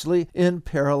 sung mostly in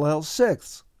parallel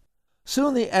sixths.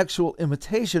 Soon the actual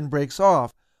imitation breaks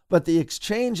off, but the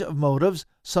exchange of motives,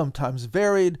 sometimes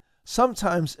varied,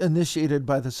 sometimes initiated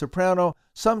by the soprano,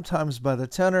 sometimes by the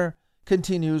tenor,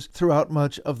 continues throughout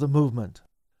much of the movement.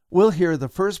 We'll hear the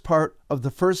first part of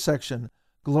the first section,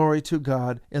 "Glory to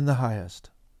God in the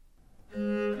Highest."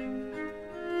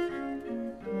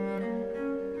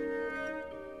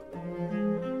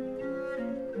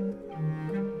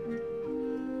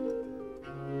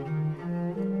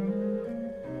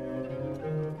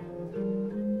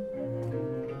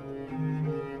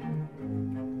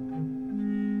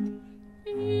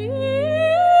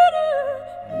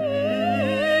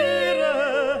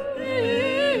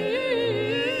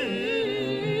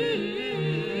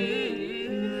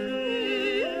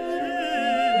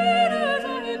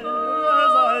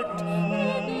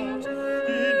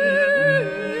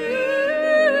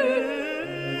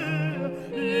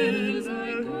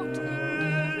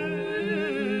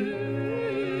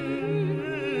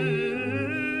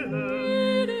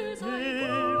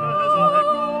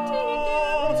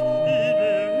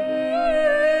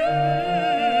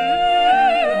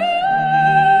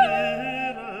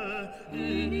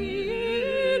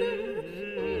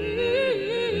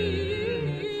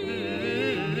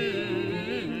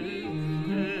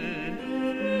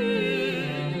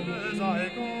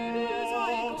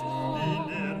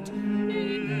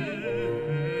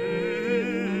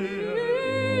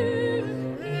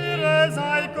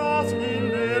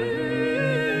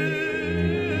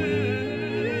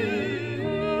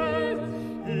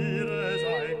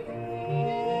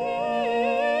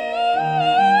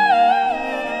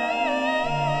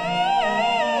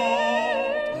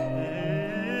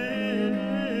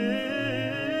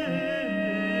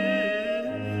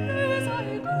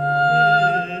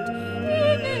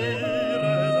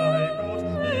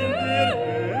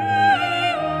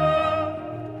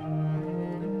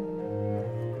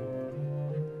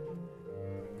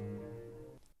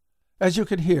 As you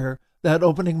can hear, that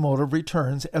opening motive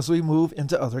returns as we move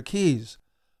into other keys.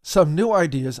 Some new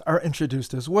ideas are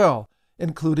introduced as well,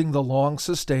 including the long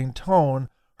sustained tone,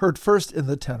 heard first in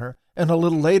the tenor and a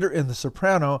little later in the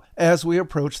soprano as we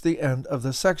approach the end of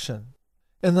the section.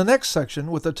 In the next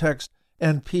section, with the text,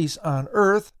 "and peace on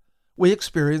earth," we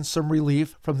experience some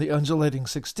relief from the undulating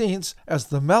sixteenths as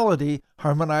the melody,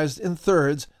 harmonized in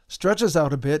thirds, stretches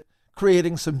out a bit,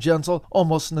 creating some gentle,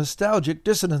 almost nostalgic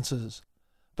dissonances.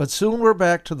 But soon we're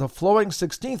back to the flowing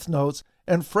 16th notes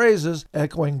and phrases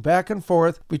echoing back and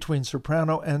forth between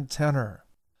soprano and tenor.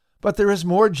 But there is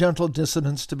more gentle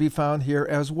dissonance to be found here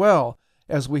as well,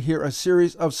 as we hear a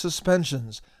series of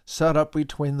suspensions set up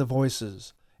between the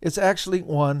voices. It's actually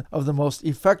one of the most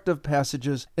effective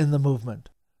passages in the movement.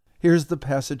 Here's the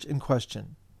passage in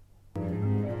question.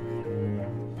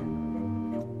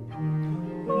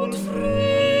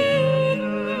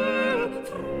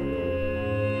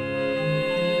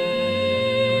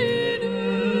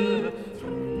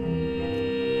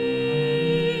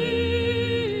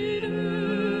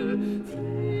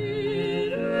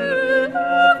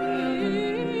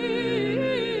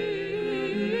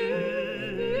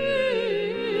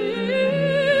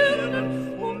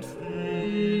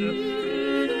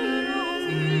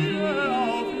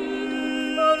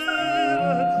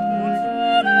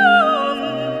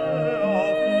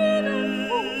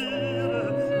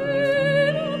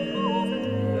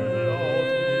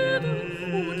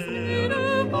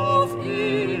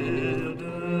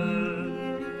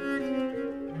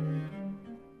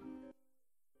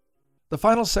 The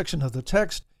final section of the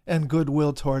text, "and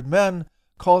goodwill toward men,"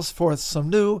 calls forth some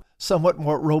new, somewhat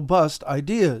more robust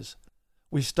ideas.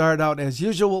 We start out as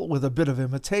usual with a bit of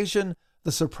imitation,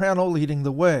 the soprano leading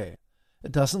the way.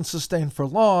 It doesn't sustain for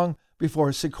long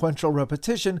before sequential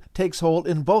repetition takes hold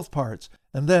in both parts,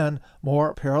 and then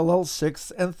more parallel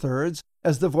sixths and thirds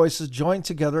as the voices join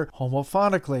together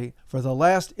homophonically for the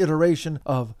last iteration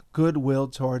of "Goodwill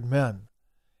Toward Men."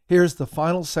 Here's the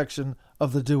final section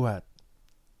of the duet.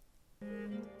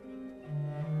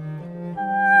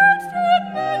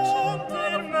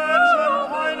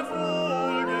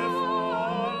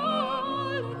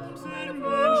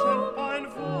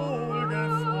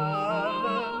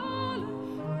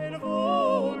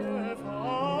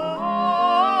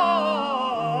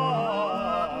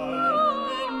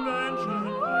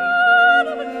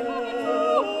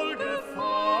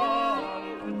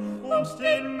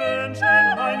 Den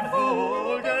Menschen ein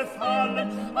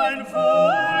Wohlgefallen, ein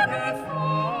Wohlgefallen.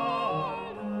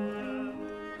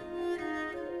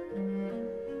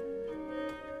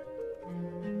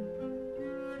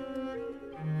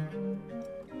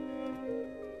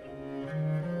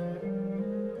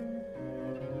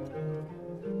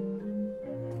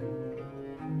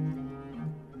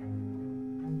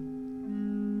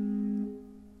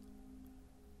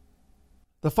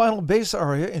 The final bass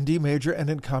aria in D major and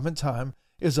in common time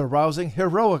is a rousing,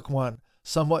 heroic one,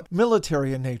 somewhat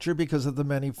military in nature because of the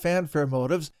many fanfare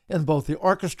motives in both the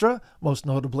orchestra, most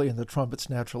notably in the trumpets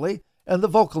naturally, and the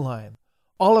vocal line,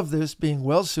 all of this being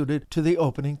well suited to the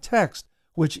opening text,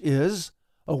 which is,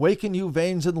 "Awaken you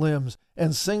veins and limbs,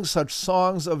 and sing such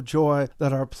songs of joy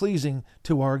that are pleasing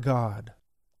to our God."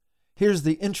 Here's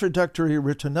the introductory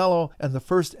ritornello and the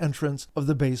first entrance of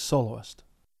the bass soloist.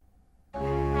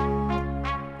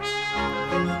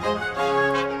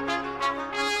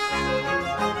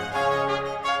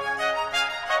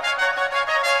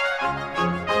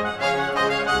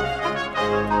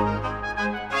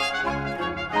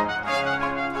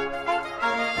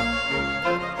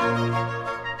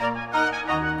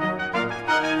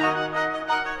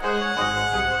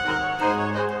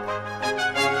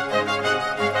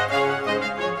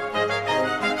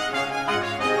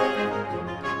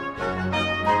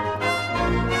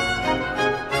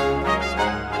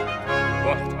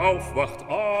 Wacht auf, wacht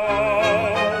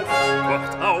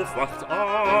auf, wacht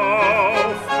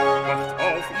auf, wacht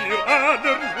auf, ihr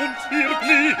Adern und ihr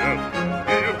Glieder,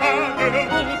 ihr Adern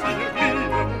und ihr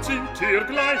Glieder, singt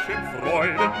dergleichen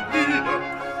Freudenlieder,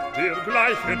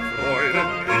 dergleichen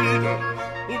Freudenlieder,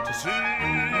 und singt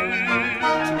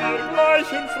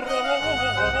dergleichen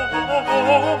Freudenlieder,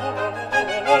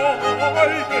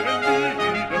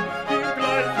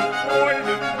 dergleichen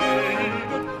Freudenlieder,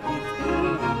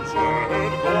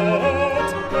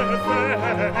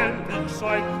 gefällig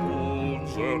sein,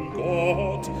 unser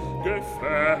Gott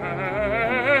gefällig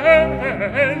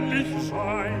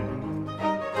sein.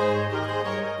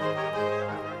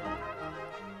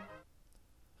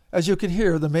 As you can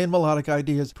hear, the main melodic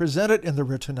ideas presented in the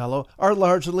ritornello are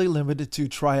largely limited to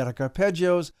triadic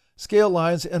arpeggios, scale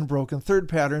lines, and broken third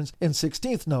patterns in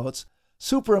 16th notes,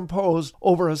 superimposed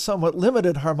over a somewhat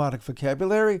limited harmonic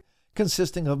vocabulary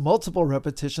consisting of multiple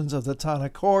repetitions of the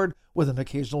tonic chord with an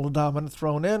occasional dominant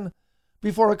thrown in,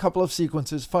 before a couple of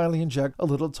sequences finally inject a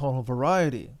little tonal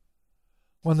variety.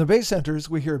 When the bass enters,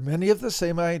 we hear many of the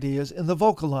same ideas in the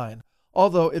vocal line,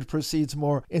 although it proceeds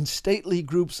more in stately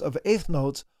groups of eighth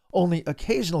notes, only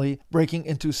occasionally breaking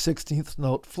into 16th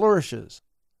note flourishes.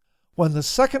 When the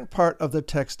second part of the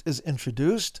text is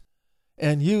introduced,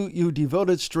 "And you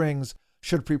devoted strings,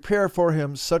 should prepare for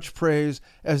him such praise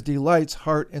as delights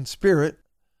heart and spirit,"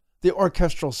 the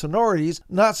orchestral sonorities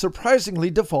not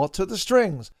surprisingly default to the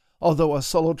strings, although a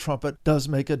solo trumpet does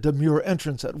make a demure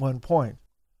entrance at one point.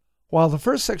 While the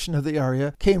first section of the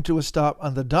aria came to a stop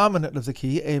on the dominant of the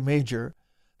key, A major,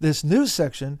 this new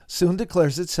section soon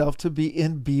declares itself to be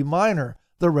in B minor,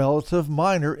 the relative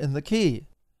minor in the key.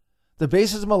 The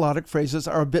bass's melodic phrases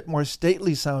are a bit more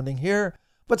stately sounding here,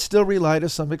 but still rely to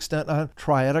some extent on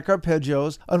triadic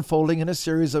arpeggios unfolding in a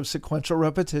series of sequential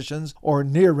repetitions or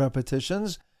near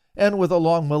repetitions, and with a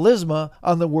long melisma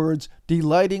on the words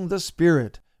 "delighting the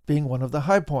spirit" being one of the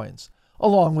high points,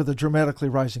 along with a dramatically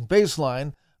rising bass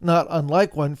line, not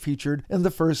unlike one featured in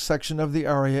the first section of the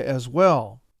aria as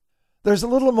well. There's a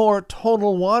little more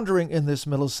tonal wandering in this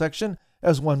middle section,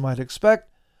 as one might expect,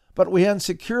 but we end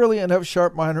securely in F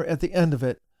sharp minor at the end of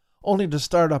it, only to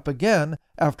start up again,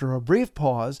 after a brief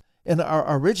pause, in our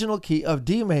original key of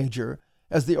D major,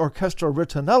 as the orchestral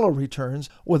ritornello returns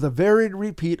with a varied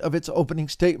repeat of its opening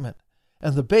statement,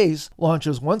 and the bass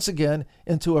launches once again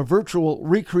into a virtual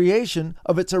recreation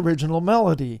of its original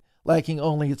melody, lacking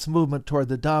only its movement toward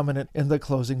the dominant in the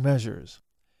closing measures.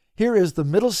 Here is the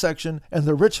middle section and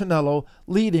the ritornello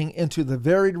leading into the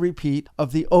varied repeat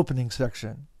of the opening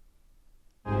section.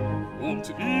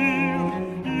 Und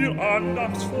ihr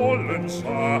andachtsvollen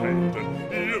Seiten,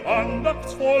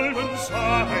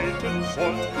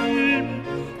 sollt ihm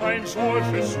ein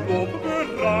solches Lob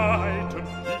bereiten.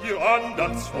 Ihr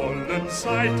andachtsvollen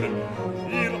Seiten,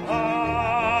 ihr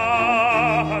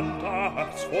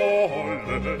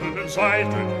andachtsvollen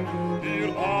Seiten,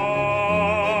 ihr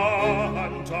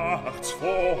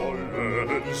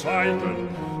andachtsvollen Seiten,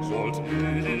 sollt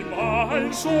ihm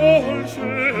ein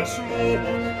solches Lob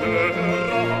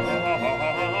bereiten.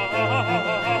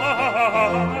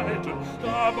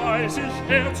 Dabei sich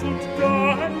Herz und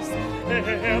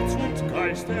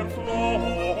Geist erfreuen.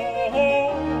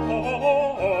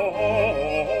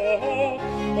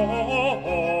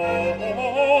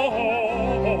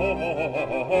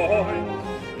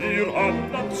 Ihr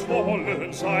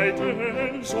andachtsvollen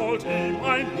Seiten sollt ihm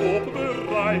ein Lob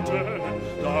bereiten,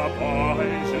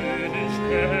 dabei sich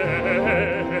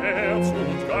Herz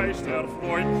und Geist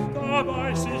erfreuen,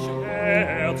 dabei sich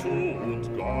Herz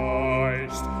und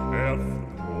Geist erfreuen.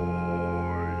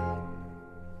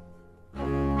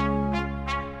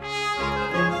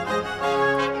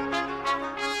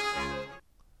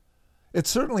 It's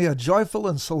certainly a joyful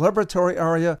and celebratory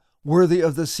aria worthy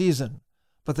of the season,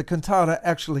 but the cantata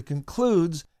actually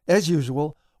concludes, as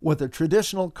usual, with a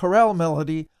traditional chorale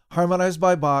melody harmonized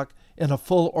by Bach in a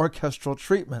full orchestral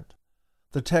treatment.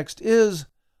 The text is,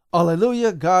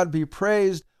 Alleluia, God be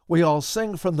praised, we all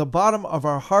sing from the bottom of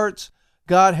our hearts,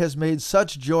 God has made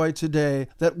such joy today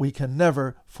that we can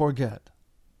never forget.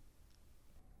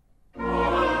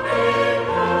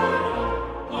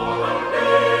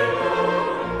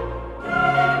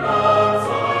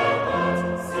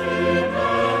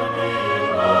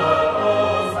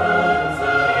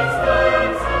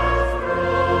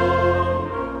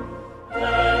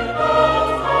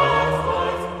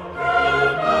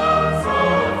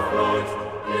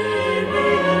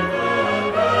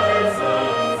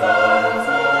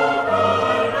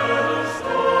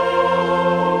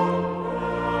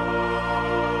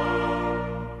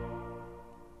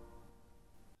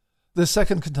 The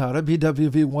second cantata,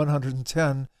 BWV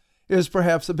 110, is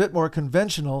perhaps a bit more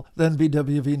conventional than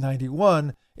BWV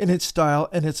 91 in its style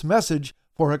and its message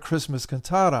for a Christmas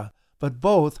cantata, but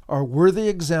both are worthy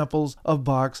examples of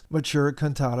Bach's mature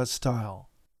cantata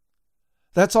style.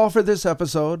 That's all for this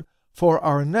episode. For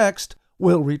our next,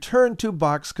 we'll return to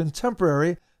Bach's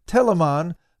contemporary,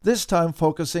 Telemann, this time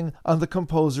focusing on the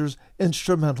composer's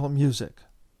instrumental music.